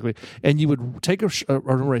forget exactly. And you would take an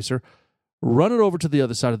eraser, run it over to the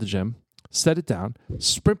other side of the gym, set it down,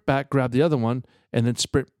 sprint back, grab the other one, and then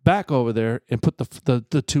sprint back over there and put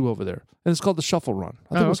the 2 over there. And it's called the shuffle run.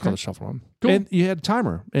 I think it was okay. called the shuffle run. Cool. And you had a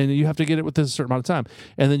timer, and you have to get it within a certain amount of time.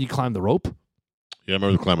 And then you climb the rope. Yeah, I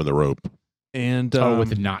remember climbing the rope. And with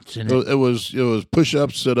the knots in it. It was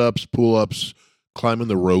push-ups, sit-ups, pull-ups, climbing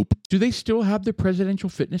the rope. Do they still have the presidential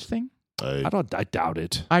fitness thing? I I doubt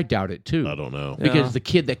it. I doubt it too. I don't know. Because Yeah. the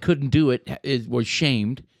kid that couldn't do it was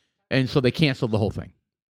shamed, and so they canceled the whole thing.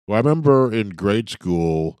 Well, I remember in grade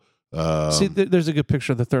school. See, there's a good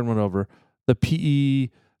picture of the third one over. The PE,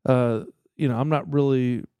 I'm not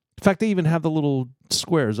really. In fact, they even have the little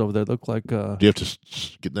squares over there that look like. Do you have to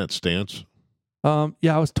get in that stance?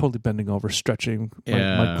 Yeah, I was totally bending over, stretching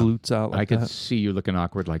my glutes out like I could that. see you looking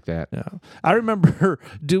awkward like that. Yeah, I remember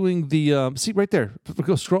doing the see right there.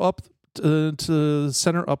 Go scroll up to the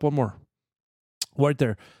center, up one more, right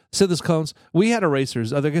there. So there's cones. We had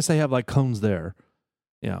erasers. I guess they have like cones there.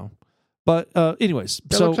 But anyways,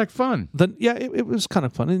 That so looks like fun. then it was kind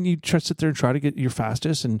of fun, and you try to sit there and try to get your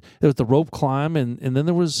fastest, and there was the rope climb, and then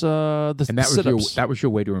there was the And that was sit-ups. that was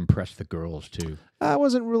your way to impress the girls too. I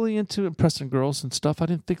wasn't really into impressing girls and stuff. I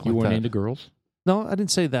didn't think You like weren't that. into girls. No, I didn't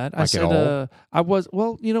say that. I Like said at all? I was.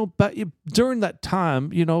 Well, but during that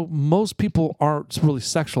time, most people aren't really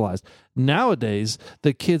sexualized. Nowadays,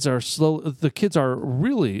 the kids are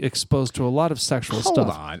really exposed to a lot of sexual Hold stuff.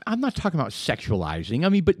 on, I'm not talking about sexualizing. I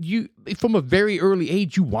mean, but you, from a very early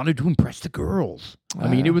age, you wanted to impress the girls. I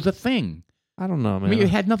mean, it was a thing. I don't know, man. I mean, it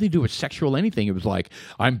had nothing to do with sexual anything. It was like,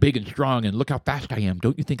 I'm big and strong, and look how fast I am.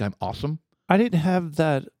 Don't you think I'm awesome? I didn't have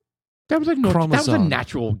that. That was a that was a Chromosome.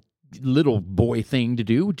 natural little boy thing to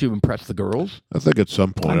do to impress the girls. I think at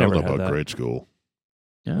some point, I never don't know had about that. grade school.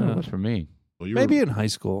 Yeah, it was for me. Well, you Maybe were, in high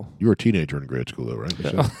school. you were a teenager in grade school, though, right? You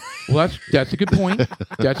said? Well, that's a good point.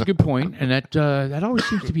 That's a good point, and that always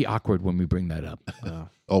seems to be awkward when we bring that up.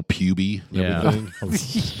 All puby and everything.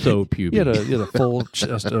 So pubic. You had a full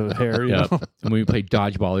chest of hair. You Yeah. know? And when we played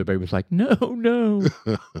dodgeball, everybody was like, "No."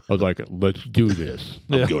 I was like, "Let's do this."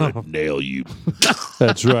 I'm going to nail you.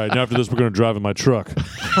 That's right. And after this, we're going to drive in my truck.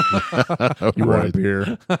 You want a Right.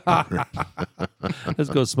 beer? Let's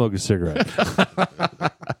go smoke a cigarette.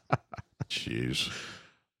 Jeez.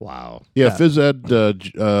 Wow. Yeah, Yeah. phys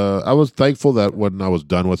ed. I was thankful that when I was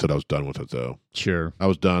done with it, I was done with it, though. Sure. I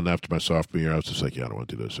was done after my sophomore year. I was just like, yeah, I don't want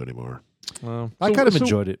to do this anymore. Well, I kind of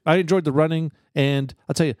enjoyed it. I enjoyed the running, and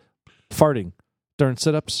I'll tell you, farting during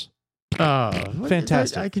sit-ups. Oh,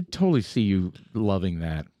 Fantastic. I could totally see you loving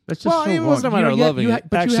that. That's just Well, so it wasn't a wrong. matter You of had- loving you it. had-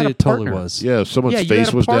 but you Actually, had a it totally partner. was. Yeah, someone's Yeah, you face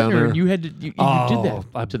had a was down partner, there. and you had to. You did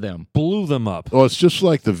that to them. Blew them up. Oh, it's just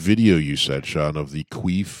like the video you said, Sean, of the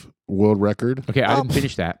queef world record. Okay, I Oh. didn't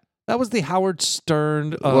finish that. That was the Howard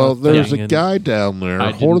Stern. Well, there's thing, a and- guy down there I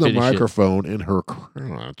didn't holding a finish it. microphone in her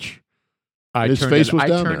crotch. I turned face it, was I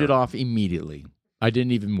down turned there. it off immediately. I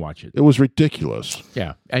didn't even watch it. It was ridiculous.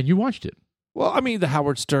 Yeah, and you watched it. Well, I mean, the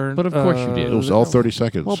Howard Stern. But of course you did. It was all 30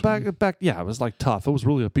 seconds. Well, back, yeah, it was like tough. It was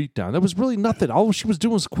really a beatdown. There was really nothing. All she was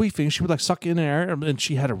doing was queefing. She would like suck in air, and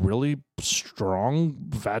she had a really strong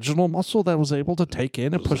vaginal muscle that was able to take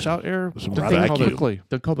in and push out air was a rather vacuum. quickly.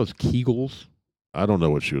 They call those Kegels. I don't know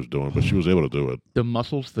what she was doing, but she was able to do it. The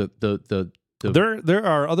muscles, the There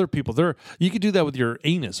are other people. You could do that with your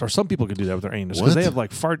anus, or some people could do that with their anus because What? they have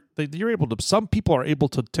like fart. You're able to. Some people are able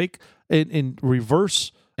to take in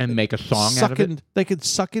reverse. and make a song out of it. They could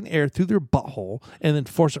suck in air through their butthole and then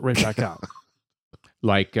force it right back out.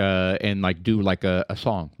 Like and like do like a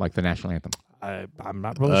song, like the national anthem. I'm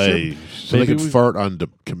not really sure. So Maybe they could we- fart on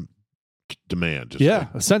demand. Just Yeah,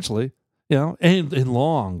 like- essentially. And in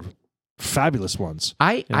long, fabulous ones.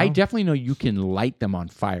 I You know? definitely know you can light them on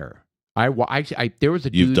fire. I there was a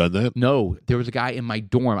dude. You've done that? No, there was a guy in my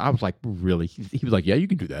dorm. I was like, really? He was like, yeah, you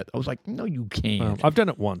can do that. I was like, no, you can't. Well, I've done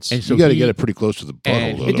it once. and so You got to he- get it pretty close to the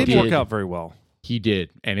and butthole, though. it don't didn't you? work did. out very well. He did,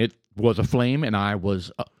 and it was a flame, and I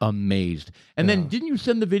was amazed. And then, didn't you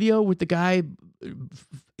send the video with the guy?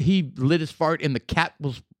 He lit his fart, and the cat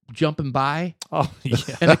was jumping by, Oh, yeah.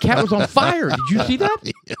 and the cat was on fire. Did you see that?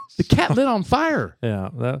 The cat lit on fire. Yeah.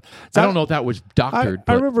 I don't know if that was doctored. I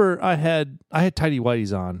but remember I had tidy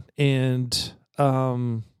whities on, and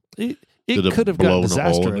it Did it could have blow gotten in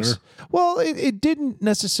a hole in disastrous. there? Well, it didn't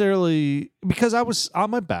necessarily, because I was on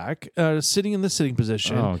my back, sitting in the sitting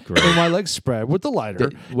position, Oh, great. and my legs spread with the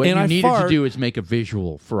lighter. what and you I needed fart, to do is make a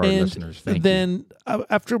visual for our and listeners. Thank you. then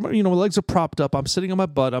after my legs are propped up, I'm sitting on my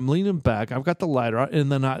butt, I'm leaning back, I've got the lighter,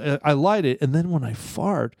 and then I light it, and then when I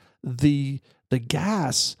fart, the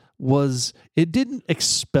gas it didn't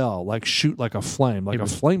expel, like shoot like a flame, like It a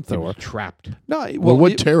was flamethrower. trapped. No, Well, what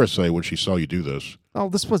did Tara say when she saw you do this? oh,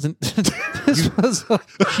 this wasn't. This was.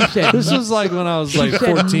 She said, This was like when I was like she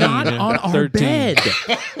said, 14, not on our 13. bed.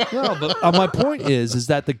 No, but my point is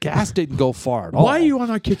that the gas didn't go far at all. Why are you on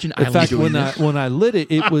our kitchen In island fact, doing when this? I lit it,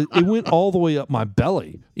 it went all the way up my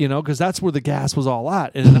belly, because that's where the gas was all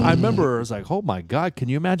at. And I remember I was like, "Oh my god, can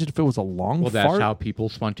you imagine if it was a long Well, that's fart?" how people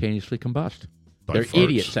spontaneously combust. By They're farts.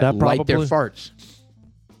 idiots that That light their probably- farts.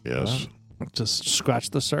 Yes. Just scratch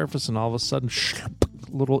the surface, and all of a sudden,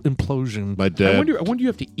 little implosion. My I dad. wonder you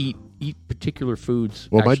have to eat particular foods.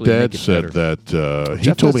 Well, my actually make dad it said better. that he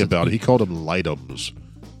Jeff told me has- about it. He called them lightums.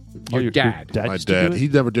 Your dad. My used to do dad, it? he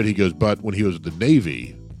never did. He goes, but when he was in the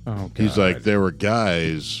Navy, Oh, God. he's like, there were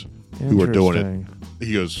guys who were doing it. Interesting.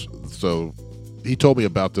 He goes, so he told me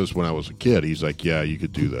about this when I was a kid. He's like, yeah, you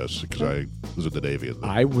could do this because I was in the Navy. And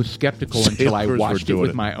I was skeptical until I Sailors were watched it doing with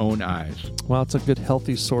it. my own eyes. Well, it's a good,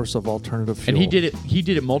 healthy source of alternative fuel. And he did it. He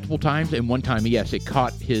did it multiple times. And one time, yes, it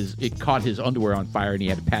caught his underwear on fire, and he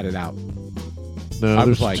had to pat it out. no, I was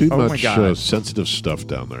there's like, too oh my much God. sensitive stuff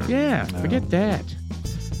down there. Yeah, forget that.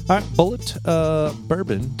 All right, Bullet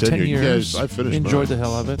Bourbon, 10 years. years. Yes, I finished Enjoyed mine. the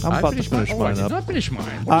hell of it. I'm I about to finish I mine did up. not finish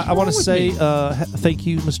mine. What is I want wrong to with say me? thank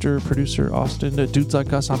you, Mr. Producer Austin. Dudes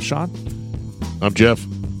Like Us, I'm Sean. I'm Jeff.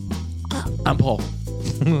 I'm Paul.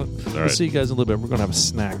 All We'll right. see you guys in a little bit. We're going to have a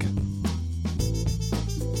snack.